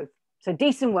economic growth. So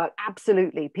decent work,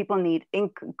 absolutely. People need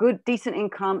good, decent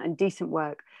income and decent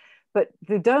work. But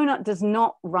the donut does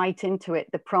not write into it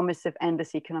the promise of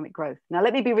endless economic growth. Now,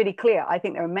 let me be really clear. I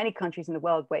think there are many countries in the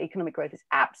world where economic growth is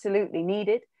absolutely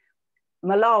needed.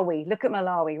 Malawi, look at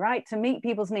Malawi, right? To meet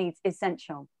people's needs is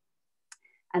essential.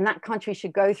 And that country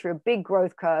should go through a big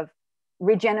growth curve,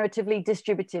 regeneratively,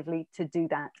 distributively, to do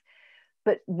that.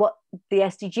 But what the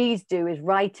SDGs do is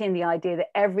write in the idea that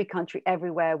every country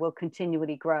everywhere will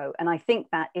continually grow. And I think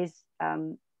that is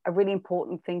a really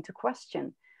important thing to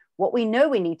question. What we know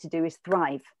we need to do is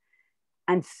thrive.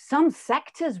 And some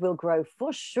sectors will grow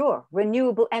for sure.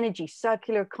 Renewable energy,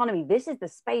 circular economy. This is the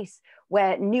space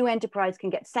where new enterprise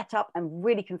can get set up and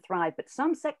really can thrive. But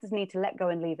some sectors need to let go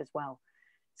and leave as well.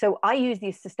 So I use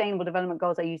these Sustainable Development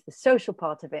Goals. I use the social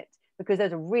part of it because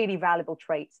those are really valuable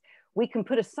traits. we can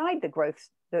put aside the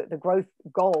growth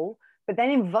goal, but then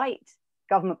invite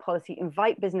government policy,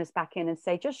 invite business back in and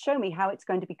say, just show me how it's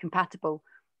going to be compatible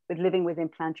with living within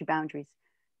planetary boundaries.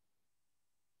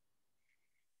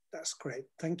 That's great,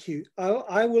 thank you.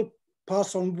 I will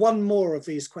pass on one more of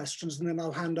these questions and then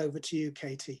I'll hand over to you,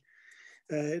 Katie.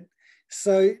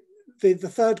 So the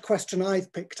third question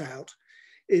I've picked out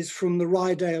is from the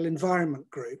Rydale Environment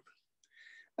Group.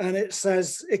 And it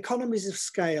says, economies of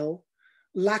scale,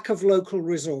 lack of local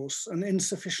resource and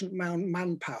insufficient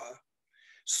manpower,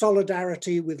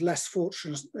 solidarity with less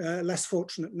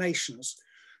fortunate nations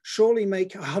surely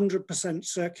make 100%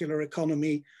 circular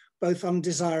economy both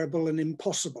undesirable and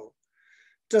impossible.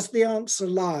 Does the answer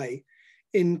lie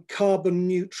in carbon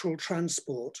neutral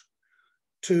transport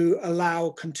to allow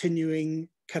continuing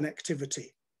connectivity?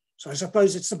 So I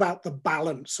suppose it's about the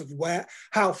balance of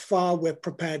how far we're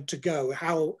prepared to go,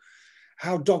 how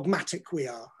dogmatic we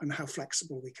are and how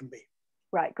flexible we can be.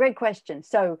 Right, great question.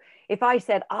 So if I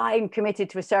said I'm committed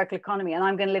to a circular economy and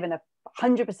I'm going to live in a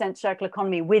 100% circular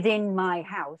economy within my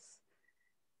house,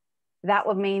 that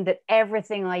would mean that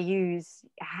everything I use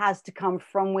has to come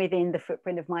from within the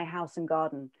footprint of my house and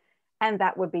garden. And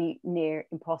that would be near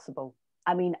impossible.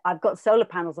 I mean, I've got solar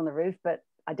panels on the roof, but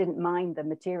I didn't mind the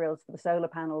materials for the solar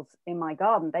panels in my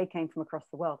garden. They came from across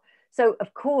the world. So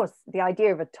of course, the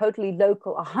idea of a totally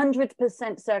local,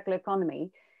 100% circular economy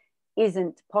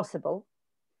isn't possible.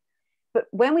 But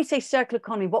when we say circular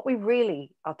economy, what we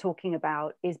really are talking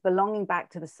about is belonging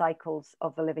back to the cycles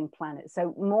of the living planet.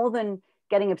 So more than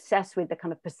getting obsessed with the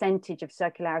kind of percentage of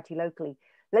circularity locally,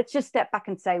 let's just step back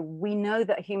and say, we know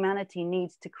that humanity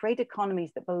needs to create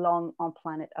economies that belong on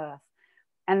planet Earth.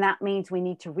 And that means we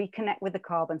need to reconnect with the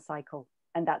carbon cycle.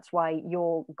 And that's why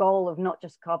your goal of not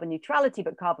just carbon neutrality,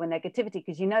 but carbon negativity,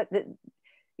 because you know that,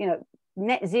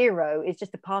 net zero is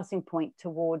just a passing point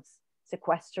towards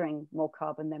sequestering more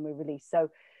carbon than we release. So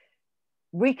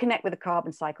reconnect with the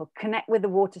carbon cycle, connect with the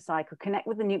water cycle, connect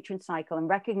with the nutrient cycle, and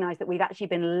recognize that we've actually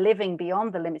been living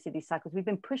beyond the limits of these cycles. We've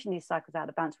been pushing these cycles out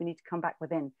of balance. We need to come back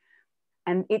within.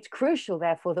 And it's crucial,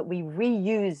 therefore, that we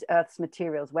reuse Earth's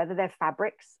materials, whether they're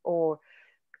fabrics or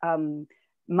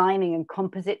mining and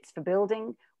composites for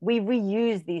building. We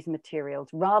reuse these materials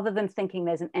rather than thinking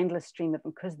there's an endless stream of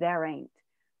them, because there ain't.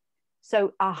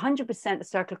 So 100%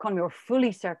 circular economy, or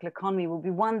fully circular economy, will be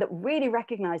one that really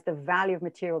recognizes the value of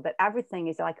material, that everything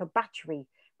is like a battery,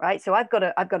 right? So I've got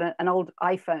an old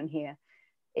iPhone here.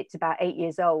 It's about 8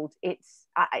 years old. It's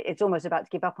almost about to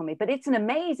give up on me, but it's an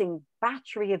amazing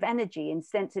battery of energy, in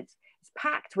sense it's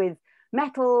packed with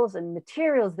metals and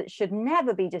materials that should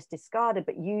never be just discarded,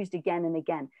 but used again and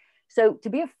again. So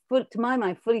to my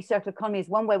mind, fully circular economy is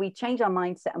one where we change our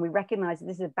mindset and we recognize that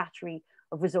this is a battery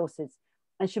of resources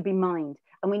and should be mined.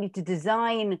 And we need to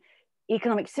design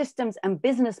economic systems and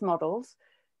business models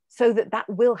so that that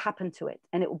will happen to it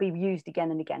and it will be used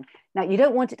again and again. Now, you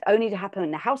don't want it only to happen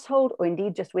in a household or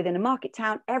indeed just within a market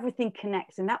town. Everything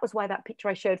connects. And that was why that picture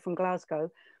I showed from Glasgow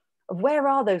of where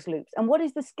are those loops and what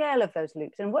is the scale of those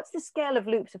loops, and what's the scale of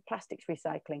loops of plastics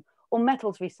recycling or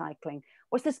metals recycling?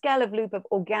 What's the scale of loop of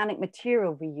organic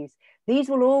material reuse? These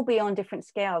will all be on different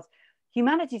scales.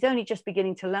 Humanity's only just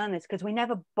beginning to learn this, because we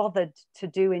never bothered to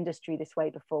do industry this way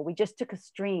before. We just took a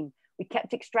stream. We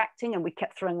kept extracting and we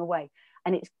kept throwing away.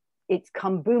 And it's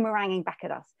come boomeranging back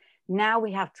at us. Now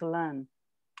we have to learn.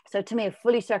 So to me, a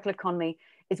fully circular economy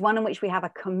is one in which we have a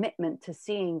commitment to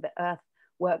seeing that Earth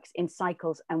works in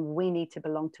cycles and we need to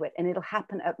belong to it. And it'll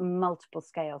happen at multiple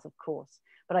scales, of course.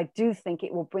 But I do think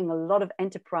it will bring a lot of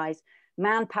enterprise,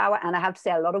 manpower, and I have to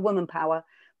say a lot of woman power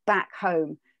back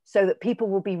home, so that people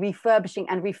will be refurbishing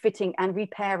and refitting and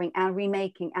repairing and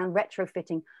remaking and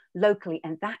retrofitting locally.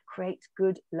 And that creates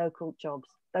good local jobs.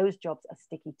 Those jobs are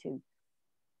sticky too.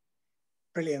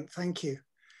 Brilliant, thank you.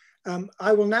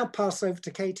 I will now pass over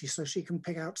to Katie so she can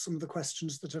pick out some of the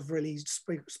questions that have really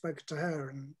spoken to her,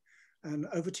 and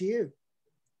over to you.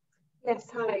 Yes,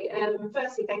 hi.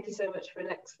 Firstly, thank you so much for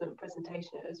an excellent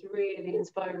presentation. It was really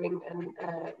inspiring and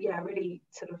yeah, really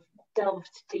sort of delved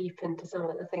deep into some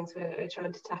of the things we're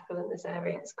trying to tackle in this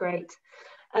area. It's great.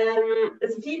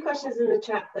 There's a few questions in the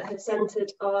chat that have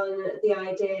centered on the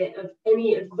idea of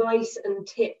any advice and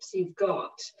tips you've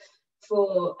got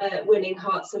for winning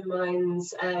hearts and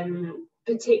minds.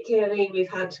 Particularly,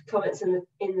 we've had comments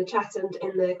in the chat and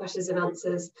in the questions and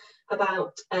answers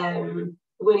about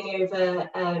winning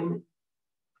over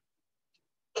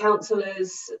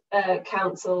councillors,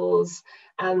 councils,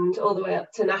 and all the way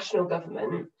up to national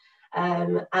government,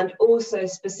 and also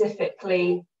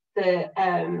specifically the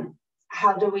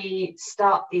how do we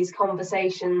start these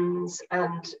conversations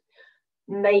and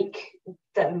make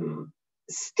them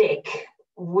stick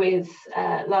with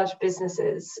large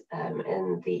businesses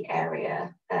in the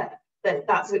area.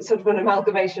 That's sort of an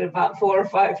amalgamation of about 4 or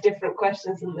 5 different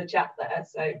questions in the chat there.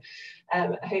 So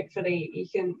hopefully you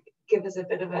can give us a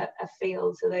bit of a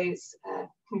feel to those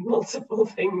multiple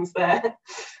things there.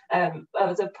 There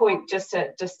was a point just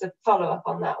to follow up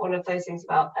on that. One of those things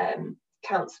about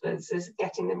councillors is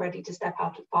getting them ready to step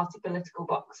out of party political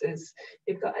boxes.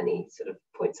 If you've got any sort of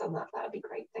points on that, that would be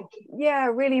great. Thank you. Yeah,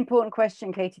 really important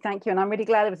question, Katie. Thank you. And I'm really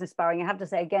glad it was inspiring. I have to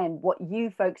say again, what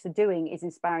you folks are doing is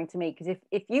inspiring to me, because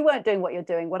if you weren't doing what you're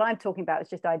doing, what I'm talking about is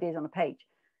just ideas on a page.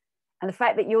 And the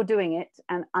fact that you're doing it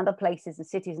and other places and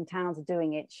cities and towns are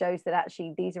doing it shows that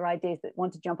actually these are ideas that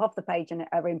want to jump off the page and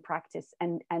are in practice.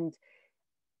 And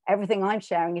everything I'm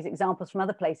sharing is examples from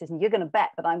other places, and you're going to bet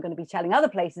that I'm going to be telling other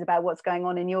places about what's going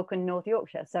on in York and North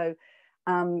Yorkshire. So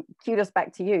kudos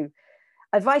back to you.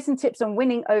 Advice and tips on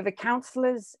winning over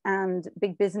councillors and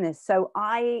big business. So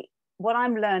what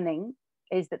I'm learning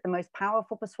is that the most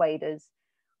powerful persuaders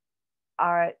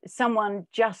are someone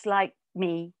just like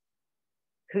me,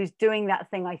 who's doing that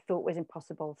thing I thought was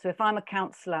impossible. So if I'm a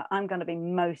councillor, I'm going to be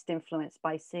most influenced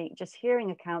by just hearing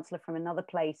a councillor from another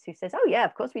place who says, oh yeah,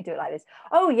 of course we do it like this.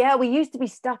 Oh yeah, we used to be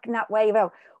stuck in that way.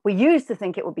 Well, we used to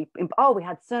think it would be, oh, we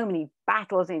had so many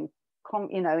battles in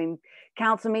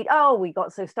council meet. Oh, we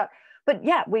got so stuck. But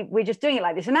yeah, we're just doing it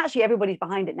like this. And actually everybody's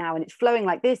behind it now and it's flowing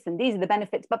like this and these are the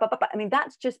benefits. I mean,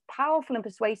 that's just powerful and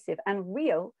persuasive and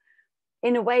real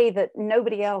in a way that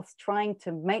nobody else trying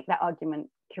to make that argument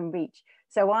can reach.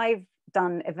 So I've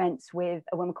done events with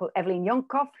a woman called Evelien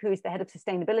Jonkhoff, who's the head of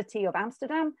sustainability of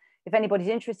Amsterdam. If anybody's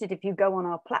interested, if you go on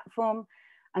our platform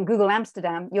and Google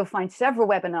Amsterdam, you'll find several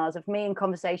webinars of me in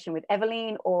conversation with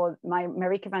Evelien or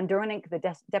Marieke van Doornink,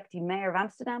 the deputy mayor of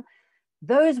Amsterdam.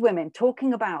 Those women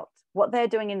talking about what they're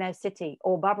doing in their city,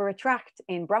 or Barbara Tracht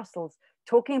in Brussels,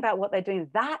 talking about what they're doing.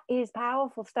 That is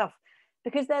powerful stuff,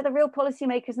 because they're the real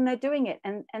policymakers and they're doing it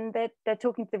and they're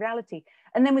talking to the reality.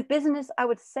 And then with business, I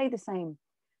would say the same.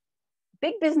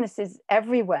 Big businesses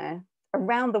everywhere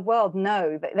around the world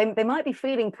know that they might be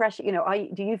feeling pressure. You know,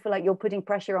 do you feel like you're putting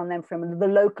pressure on them from the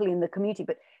locally in the community?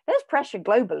 But there's pressure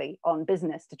globally on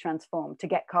business to transform, to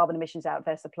get carbon emissions out of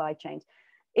their supply chains.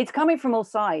 It's coming from all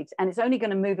sides and it's only going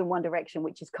to move in one direction,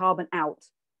 which is carbon out,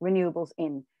 renewables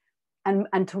in.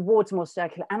 And towards more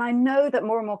circular. And I know that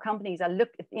more and more companies are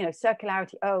looking, you know,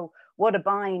 circularity, oh, what a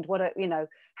bind, what a, you know,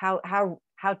 how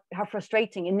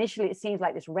frustrating. Initially, it seems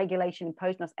like this regulation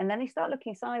imposed on us. And then they start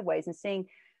looking sideways and seeing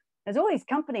there's all these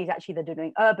companies actually that are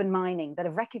doing urban mining that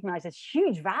have recognized there's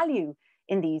huge value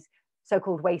in these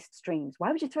so-called waste streams.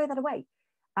 Why would you throw that away?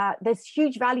 There's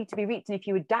huge value to be reached. And if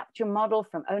you adapt your model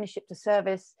from ownership to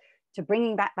service, to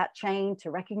bringing back that chain,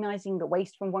 to recognizing that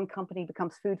waste from one company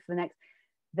becomes food for the next,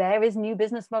 there is new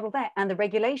business model there. And the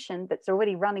regulation that's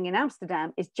already running in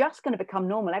Amsterdam is just going to become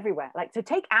normal everywhere. Like, so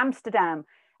take Amsterdam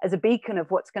as a beacon of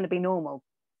what's going to be normal.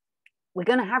 We're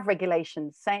going to have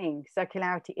regulations saying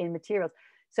circularity in materials.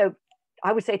 So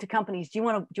I would say to companies, do you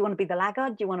want to be the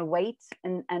laggard? Do you want to wait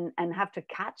and have to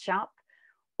catch up?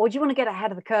 Or do you want to get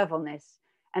ahead of the curve on this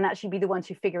and actually be the ones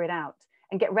who figure it out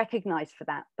and get recognized for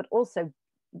that? But also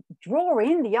draw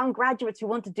in the young graduates who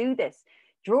want to do this.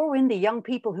 Draw in the young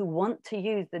people who want to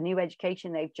use the new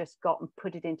education they've just got and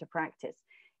put it into practice.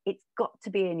 It's got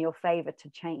to be in your favor to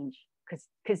change,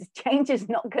 because change is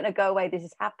not going to go away. This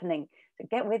is happening. So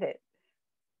get with it.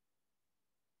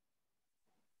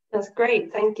 That's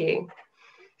great. Thank you.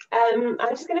 I'm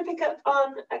just going to pick up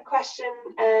on a question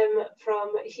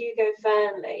from Hugo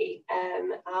Fernley.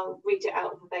 I'll read it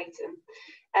out verbatim.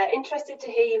 Interested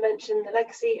to hear you mention the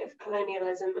legacy of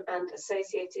colonialism and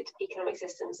associated economic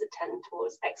systems that tend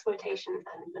towards exploitation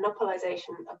and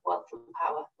monopolization of wealth and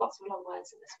power. Lots of long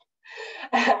words in this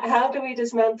one. How do we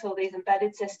dismantle these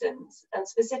embedded systems? And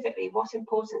specifically, what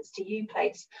importance do you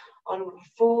place on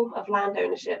reform of land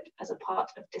ownership as a part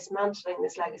of dismantling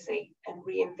this legacy and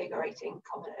reinvigorating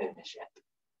common ownership?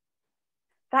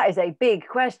 That is a big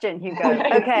question, Hugo.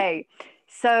 Okay,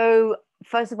 so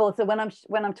first of all, so when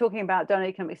I'm talking about doughnut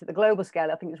economics at the global scale,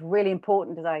 I think it's really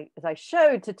important, as I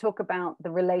showed, to talk about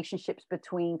the relationships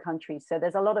between countries. So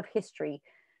there's a lot of history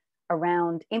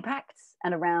around impacts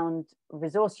and around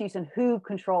resource use and who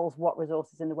controls what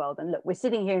resources in the world. And look, we're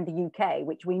sitting here in the UK,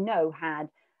 which we know had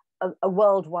a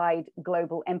worldwide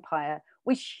global empire,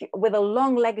 which with a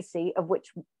long legacy of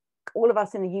which all of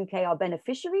us in the UK are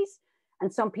beneficiaries,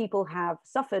 and some people have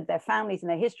suffered, their families and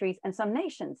their histories, and some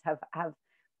nations have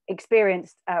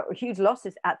experienced huge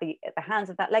losses at the hands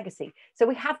of that legacy. So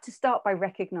we have to start by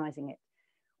recognizing it.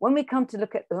 When we come to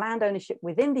look at land ownership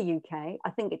within the UK,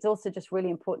 I think it's also just really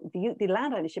important. The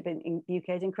land ownership in the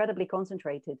UK is incredibly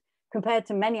concentrated compared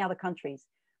to many other countries.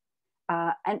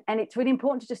 And it's really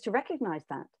important just to recognize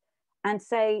that and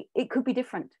say it could be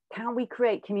different. Can we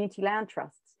create community land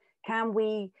trusts? Can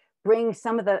we bring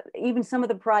even some of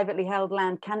the privately held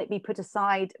land, can it be put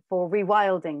aside for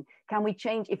rewilding? Can we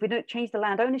change, if we don't change the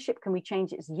land ownership, can we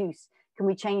change its use? Can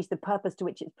we change the purpose to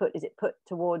which it's put? Is it put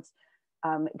towards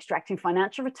extracting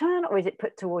financial return, or is it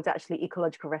put towards actually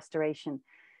ecological restoration?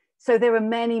 So there are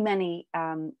many, many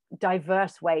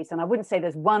diverse ways. And I wouldn't say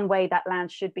there's one way that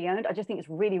land should be owned. I just think it's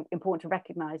really important to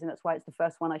recognize, and that's why it's the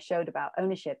first one I showed about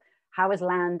ownership. How is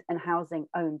land and housing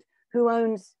owned? Who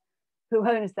owns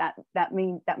that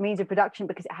means of production,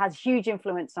 because it has huge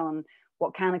influence on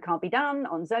what can and can't be done,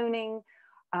 on zoning.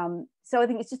 So I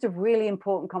think it's just a really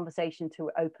important conversation to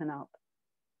open up.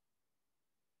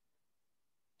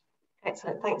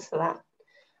 Excellent, thanks for that.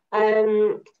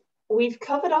 We've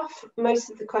covered off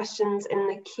most of the questions in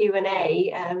the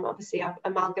Q&A. Obviously, I've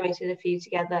amalgamated a few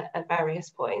together at various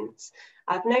points.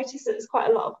 I've noticed that there's quite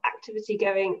a lot of activity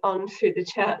going on through the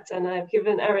chat, and I've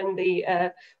given Erin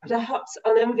the perhaps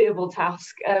unenviable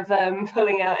task of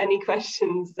pulling out any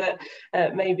questions that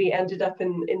maybe ended up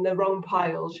in the wrong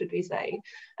pile, should we say.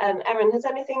 Erin, has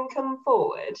anything come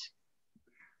forward?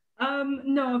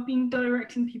 No, I've been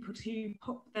directing people to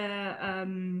pop their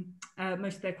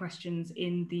most of their questions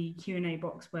in the Q&A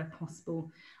box where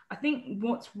possible. I think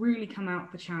what's really come out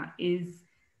of the chat is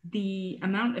the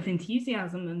amount of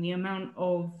enthusiasm and the amount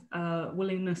of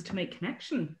willingness to make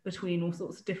connection between all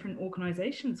sorts of different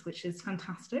organisations, which is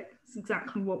fantastic. It's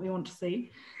exactly what we want to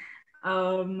see.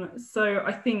 So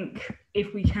I think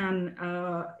if we can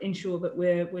ensure that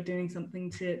we're doing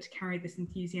something to carry this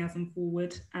enthusiasm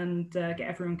forward and get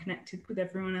everyone connected with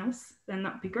everyone else, then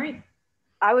that'd be great.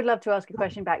 I would love to ask a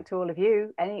question back to all of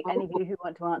you, any of you who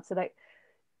want to answer that.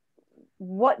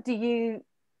 What do you,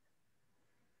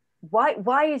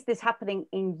 why is this happening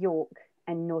in York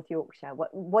and North Yorkshire?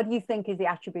 What do you think is the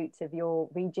attributes of your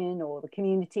region or the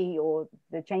community or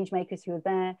the change makers who are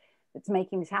there that's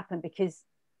making this happen? Because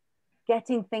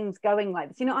getting things going like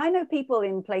this, you know, I know people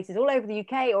in places all over the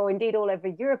UK or indeed all over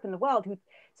Europe and the world who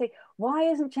say, why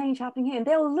isn't change happening here? And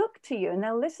they'll look to you and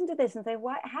they'll listen to this and say,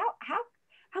 why, how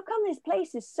come this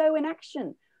place is so in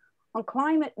action on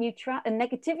climate neutrality and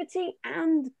negativity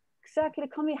and circular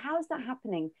economy? How is that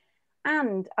happening?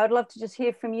 And I'd love to just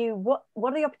hear from you, what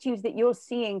are the opportunities that you're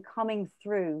seeing coming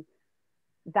through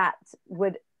that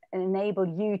would enable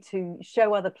you to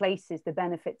show other places the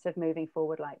benefits of moving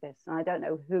forward like this? And I don't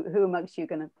know who amongst you are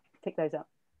going to pick those up.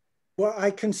 Well, I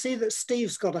can see that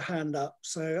Steve's got a hand up,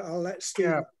 so I'll let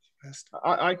Steve first.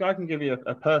 I can give you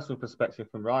a personal perspective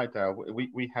from Rydal.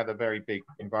 We had a very big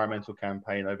environmental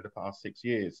campaign over the past 6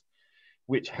 years,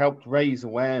 which helped raise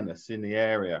awareness in the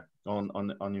area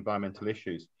on environmental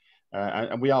issues.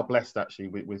 And we are blessed actually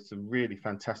with some really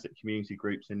fantastic community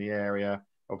groups in the area,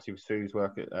 obviously with Sue's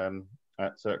work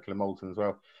at Circular Malton as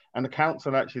well. And the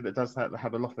council actually that does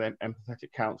have a lot of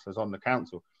empathetic councillors on the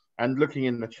council. And looking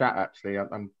in the chat, actually,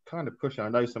 I'm kind of pushing, I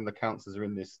know some of the councillors are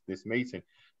in this meeting,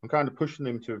 I'm kind of pushing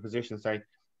them to a position saying,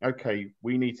 okay,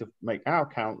 we need to make our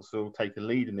council take a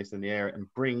lead in this in the area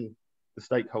and bring the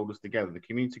stakeholders together, the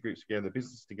community groups together, the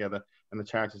businesses together, and the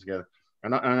charities together.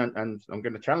 And I'm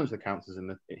going to challenge the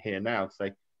councillors here now to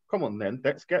say, come on then,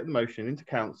 let's get the motion into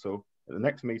council at the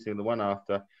next meeting, the one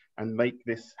after, and make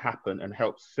this happen and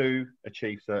help Sue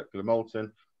achieve Circular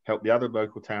Malton, help the other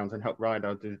local towns, and help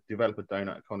Rydal develop a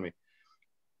donut economy.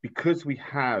 Because we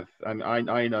have, I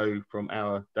know from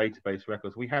our database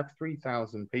records, we have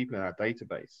 3,000 people in our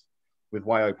database with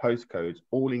YO postcodes,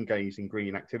 all engaged in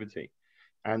green activity.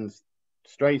 And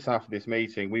straight after this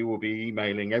meeting, we will be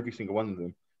emailing every single one of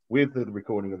them with the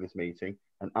recording of this meeting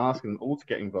and asking them all to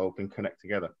get involved and connect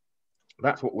together.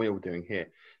 That's what we're doing here.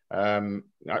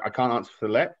 I can't answer for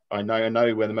Let. I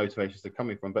know where the motivations are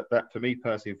coming from, but that for me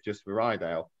personally, just for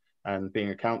Rydal and being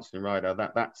a councillor in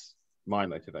Rydal, that's my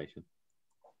motivation.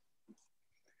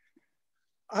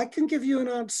 I can give you an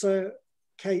answer,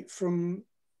 Kate, from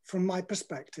my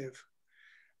perspective.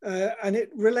 And it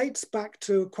relates back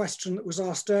to a question that was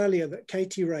asked earlier that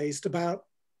Katie raised about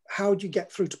how do you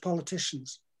get through to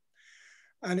politicians?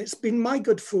 And it's been my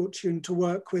good fortune to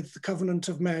work with the Covenant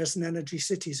of Mayors and Energy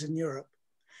Cities in Europe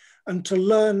and to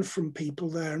learn from people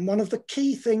there. And one of the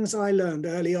key things I learned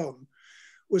early on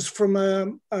was from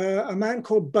a man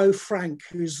called Bo Frank,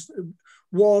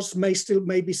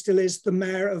 maybe still is the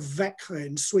mayor of Växjö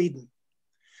in Sweden.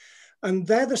 And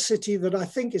they're the city that I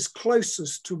think is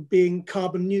closest to being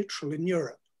carbon neutral in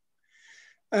Europe.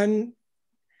 And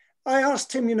I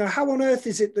asked him, you know, how on earth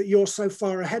is it that you're so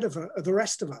far ahead of the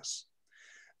rest of us?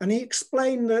 And he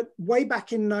explained that way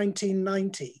back in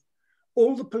 1990,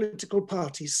 all the political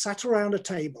parties sat around a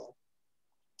table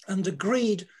and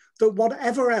agreed that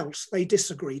whatever else they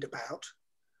disagreed about,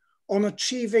 on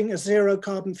achieving a zero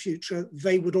carbon future,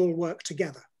 they would all work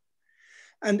together.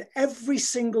 And every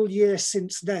single year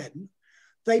since then,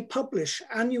 they publish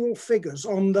annual figures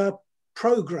on the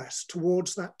progress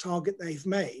towards that target they've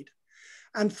made.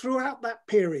 And throughout that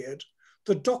period,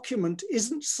 the document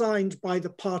isn't signed by the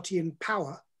party in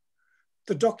power.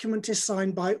 The document is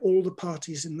signed by all the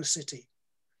parties in the city.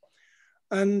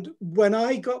 And when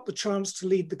I got the chance to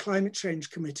lead the Climate Change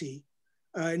Committee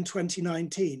in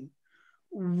 2019,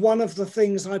 one of the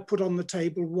things I put on the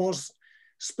table was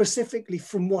specifically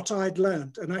from what I'd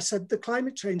learned. And I said, the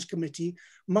Climate Change Committee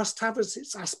must have as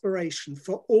its aspiration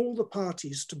for all the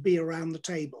parties to be around the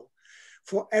table,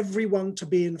 for everyone to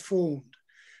be informed.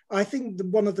 I think that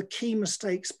one of the key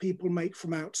mistakes people make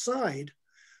from outside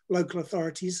local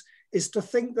authorities is to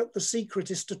think that the secret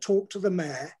is to talk to the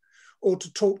mayor or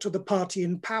to talk to the party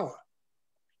in power,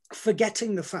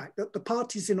 forgetting the fact that the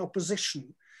parties in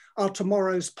opposition are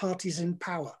tomorrow's parties in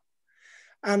power,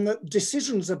 and that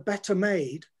decisions are better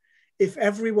made if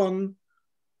everyone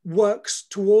works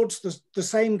towards the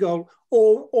same goal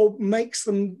or makes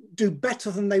them do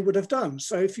better than they would have done.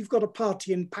 So if you've got a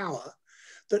party in power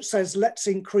that says, let's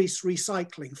increase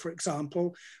recycling, for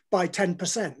example, by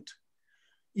 10%,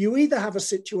 you either have a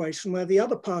situation where the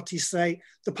other parties say,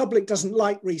 the public doesn't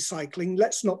like recycling,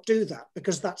 let's not do that,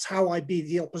 because that's how I be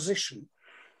the opposition.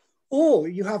 Or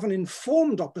you have an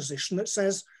informed opposition that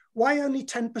says, why only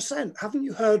 10%? Haven't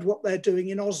you heard what they're doing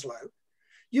in Oslo?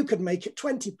 You could make it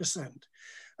 20%.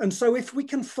 And so if we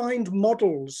can find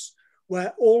models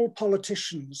where all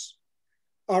politicians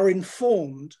are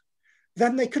informed,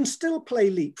 then they can still play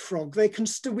leapfrog. We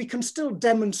can still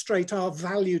demonstrate our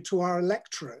value to our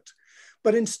electorate.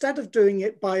 But instead of doing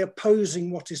it by opposing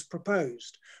what is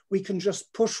proposed, we can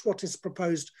just push what is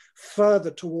proposed further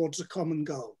towards a common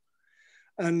goal.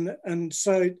 And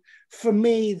so for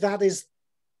me, that is,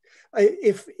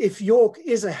 if York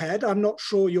is ahead, I'm not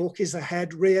sure York is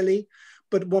ahead really,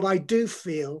 but what I do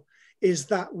feel is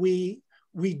that we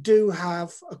do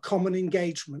have a common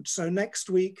engagement. So next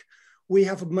week, we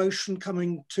have a motion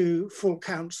coming to full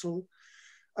council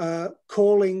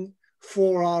calling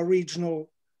for our regional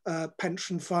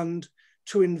pension fund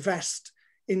to invest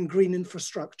in green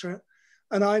infrastructure.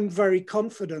 And I'm very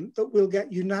confident that we'll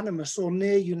get unanimous or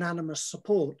near unanimous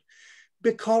support,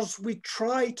 because we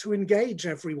try to engage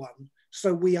everyone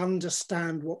so we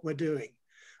understand what we're doing.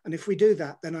 And if we do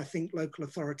that, then I think local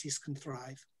authorities can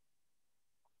thrive.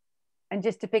 And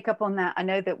just to pick up on that, I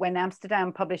know that when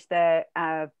Amsterdam published their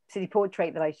city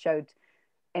portrait that I showed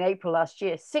in April last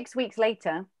year, 6 weeks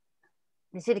later,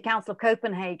 the City Council of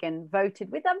Copenhagen voted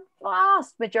with a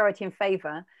vast majority in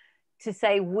favour to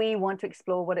say we want to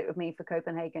explore what it would mean for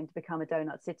Copenhagen to become a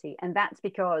donut city. And that's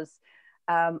because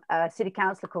a city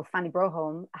councillor called Fanny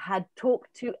Broholm had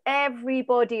talked to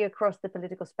everybody across the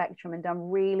political spectrum and done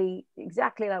really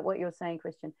exactly like what you're saying,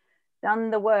 Christian,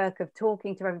 done the work of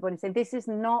talking to everybody and saying, this is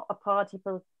not a party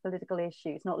political issue.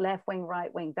 It's not left wing,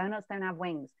 right wing. Donuts don't have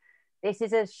wings. This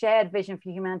is a shared vision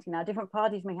for humanity. Now, different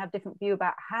parties may have different view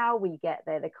about how we get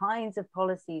there, the kinds of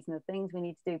policies and the things we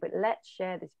need to do, but let's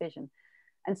share this vision.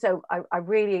 And so I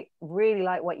really, really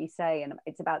like what you say. And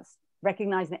it's about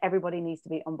recognizing that everybody needs to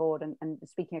be on board and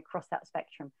speaking across that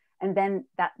spectrum. And then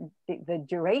that the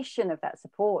duration of that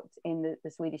support in the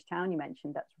Swedish town you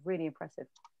mentioned, that's really impressive.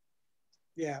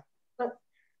 Yeah.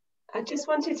 I just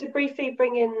wanted to briefly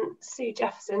bring in Sue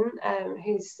Jefferson,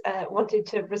 who's wanted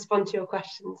to respond to your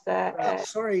questions there.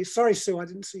 Sorry, Sue, I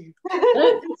didn't see you.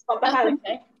 That's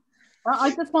okay.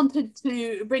 I just wanted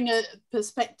to bring a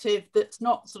perspective that's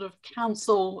not sort of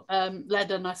council led,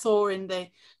 and I saw in the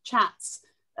chats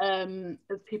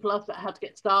people asked about how to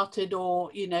get started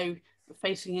or, you know,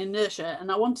 facing inertia.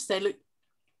 And I want to say, look,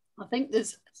 I think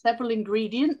there's several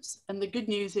ingredients, and the good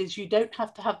news is you don't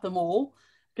have to have them all,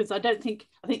 because I think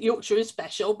Yorkshire is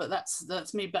special, but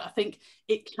that's me. But I think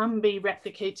it can be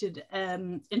replicated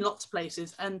in lots of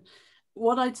places. And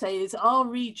what I'd say is our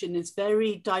region is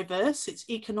very diverse. It's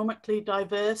economically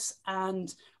diverse,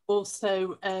 and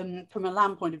also from a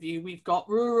land point of view, we've got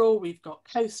rural, we've got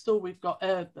coastal, we've got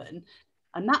urban,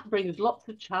 and that brings lots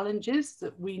of challenges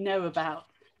that we know about.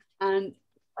 And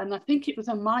I think it was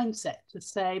a mindset to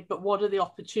say, but what are the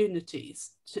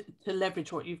opportunities to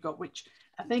leverage what you've got, which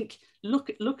I think look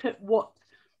at what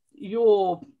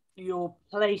your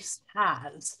place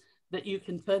has that you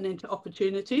can turn into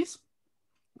opportunities.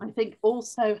 I think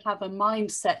also have a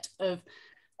mindset of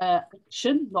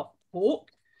action, not talk,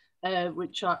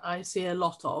 which I see a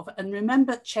lot of. And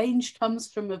remember, change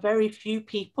comes from a very few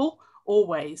people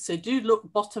always. So do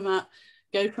look bottom up,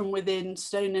 go from within,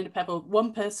 stone in a pebble.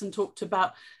 One person talked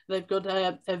about they've got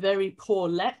a very poor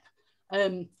LEP.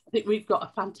 I think we've got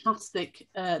a fantastic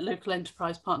local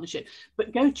enterprise partnership,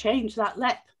 but go change that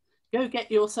LEP. Go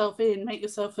get yourself in, make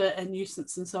yourself a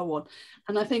nuisance and so on.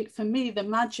 And I think for me, the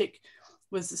magic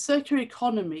was the circular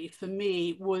economy for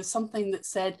me was something that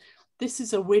said, this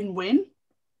is a win-win.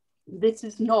 This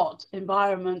is not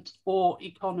environment or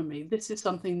economy. This is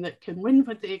something that can win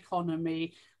with the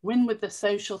economy, win with the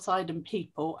social side and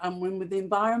people, and win with the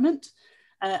environment.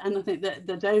 And I think that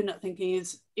the donut thinking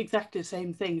is exactly the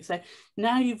same thing. So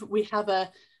now we have a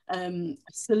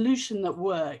solution that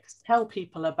works. Tell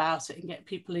people about it and get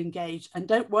people engaged, and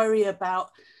don't worry about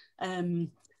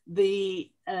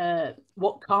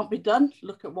what can't be done.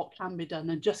 Look at what can be done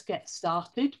and just get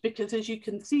started, because as you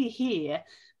can see here,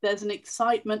 there's an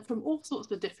excitement from all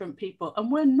sorts of different people,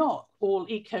 and we're not all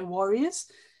eco warriors.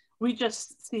 We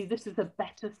just see this is a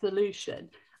better solution.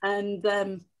 And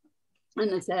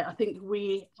I say, I think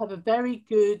we have a very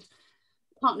good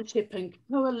partnership and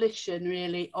coalition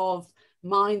really of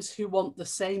minds who want the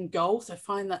same goal, so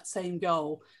find that same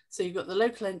goal. So you've got the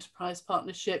local enterprise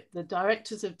partnership, the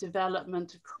directors of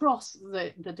development across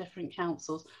the different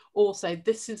councils all say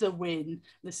this is a win,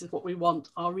 this is what we want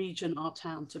our region, our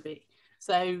town to be.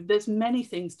 So there's many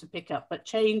things to pick up, but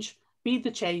change, be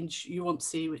the change you want to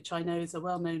see, which I know is a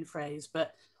well-known phrase,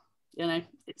 but you know,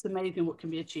 it's amazing what can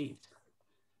be achieved.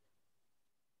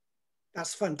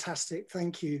 That's fantastic.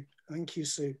 Thank you. Thank you,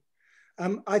 Sue.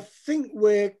 I think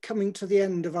we're coming to the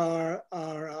end of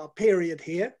our period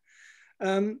here.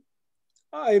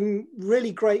 I'm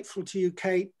really grateful to you,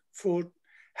 Kate, for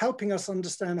helping us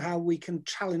understand how we can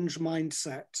challenge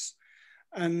mindsets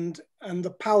and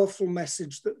the powerful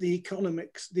message that the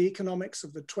economics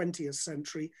of the 20th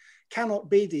century cannot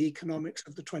be the economics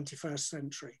of the 21st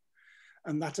century.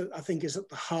 And that, I think, is at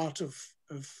the heart of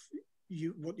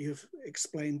what you've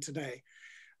explained today.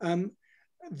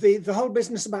 The whole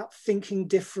business about thinking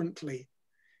differently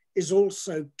is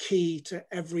also key to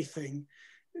everything,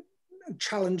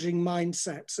 challenging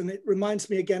mindsets. And it reminds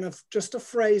me again of just a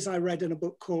phrase I read in a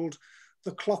book called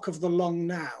The Clock of the Long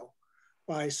Now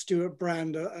by Stuart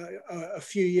Brand a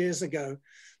few years ago,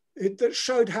 that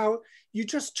showed how you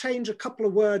just change a couple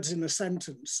of words in a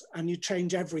sentence and you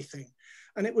change everything.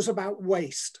 And it was about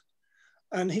waste.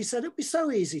 And he said, it'd be so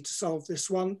easy to solve this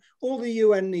one. All the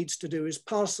UN needs to do is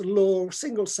pass a law, a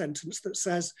single sentence that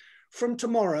says, from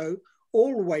tomorrow,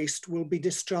 all waste will be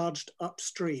discharged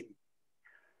upstream.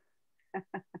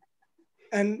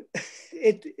 And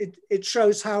it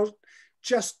shows how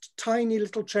just tiny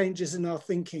little changes in our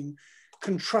thinking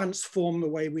can transform the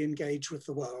way we engage with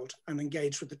the world and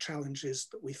engage with the challenges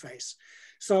that we face.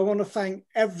 So I want to thank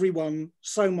everyone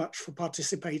so much for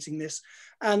participating in this,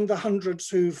 and the hundreds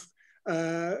who've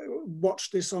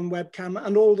watched this on webcam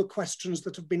and all the questions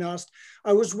that have been asked.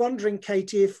 I was wondering,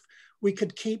 Katie, if we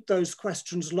could keep those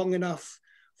questions long enough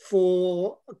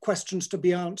for questions to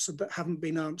be answered that haven't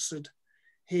been answered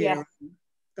here. Yeah.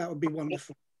 That would be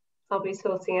wonderful. I'll be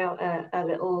sorting out a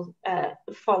little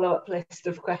follow-up list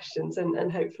of questions,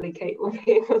 and hopefully Kate will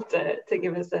be able to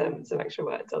give us some extra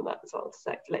words on that as well to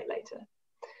circulate later.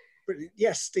 Brilliant.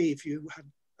 Yes, Steve, you had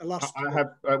a last. I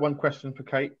have one question for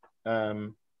Kate.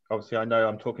 Obviously, I know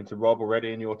I'm talking to Rob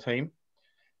already in your team,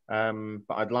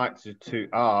 but I'd like to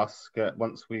ask,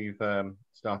 once we've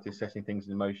started setting things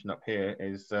in motion up here,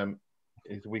 is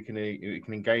we can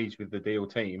engage with the Deal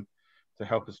team to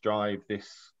help us drive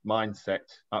this mindset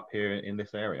up here in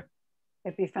this area.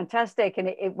 It'd be fantastic.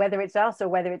 And whether it's us or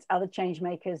whether it's other change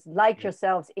makers like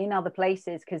yourselves in other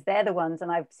places, because they're the ones, and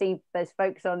I've seen those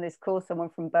folks on this course, someone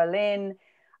from Berlin,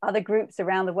 other groups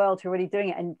around the world who are already doing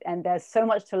it. And there's so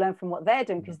much to learn from what they're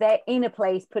doing, because they're in a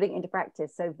place putting it into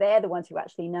practice. So they're the ones who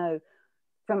actually know,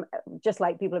 from just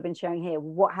like people have been showing here,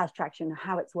 what has traction,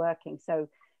 how it's working. So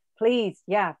please,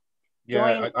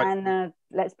 join and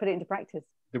let's put it into practice.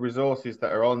 The resources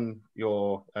that are on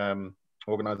your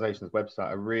organisation's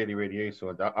website are really, really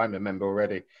useful. I'm a member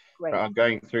already. But I'm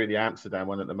going through the Amsterdam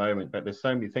one at the moment, but there's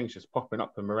so many things just popping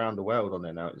up from around the world on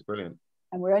there now. It's brilliant.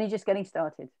 And we're only just getting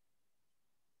started.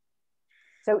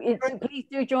 So please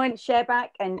do join, share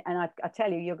back, and I tell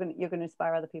you, you're going to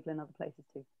inspire other people in other places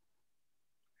too.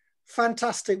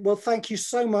 Fantastic. Well, thank you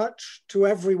so much to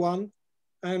everyone.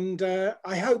 And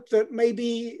I hope that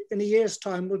maybe in a year's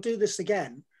time, we'll do this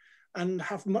again and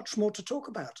have much more to talk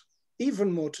about,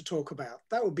 even more to talk about.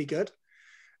 That would be good.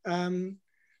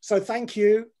 So thank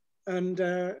you, and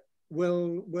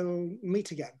we'll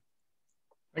meet again.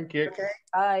 Thank you. Okay.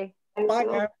 Bye. Bye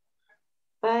now.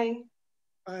 Bye.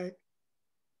 Bye.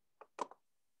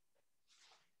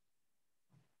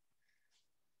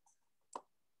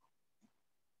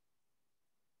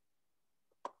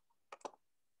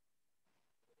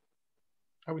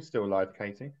 Are we still live,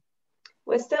 Katie?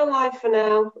 We're still live for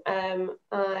now.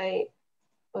 I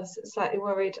was slightly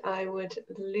worried I would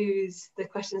lose the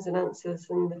questions and answers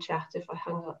in the chat if I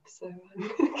hung up, so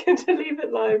I'm going to leave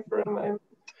it live for a moment.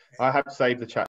 I have saved the chat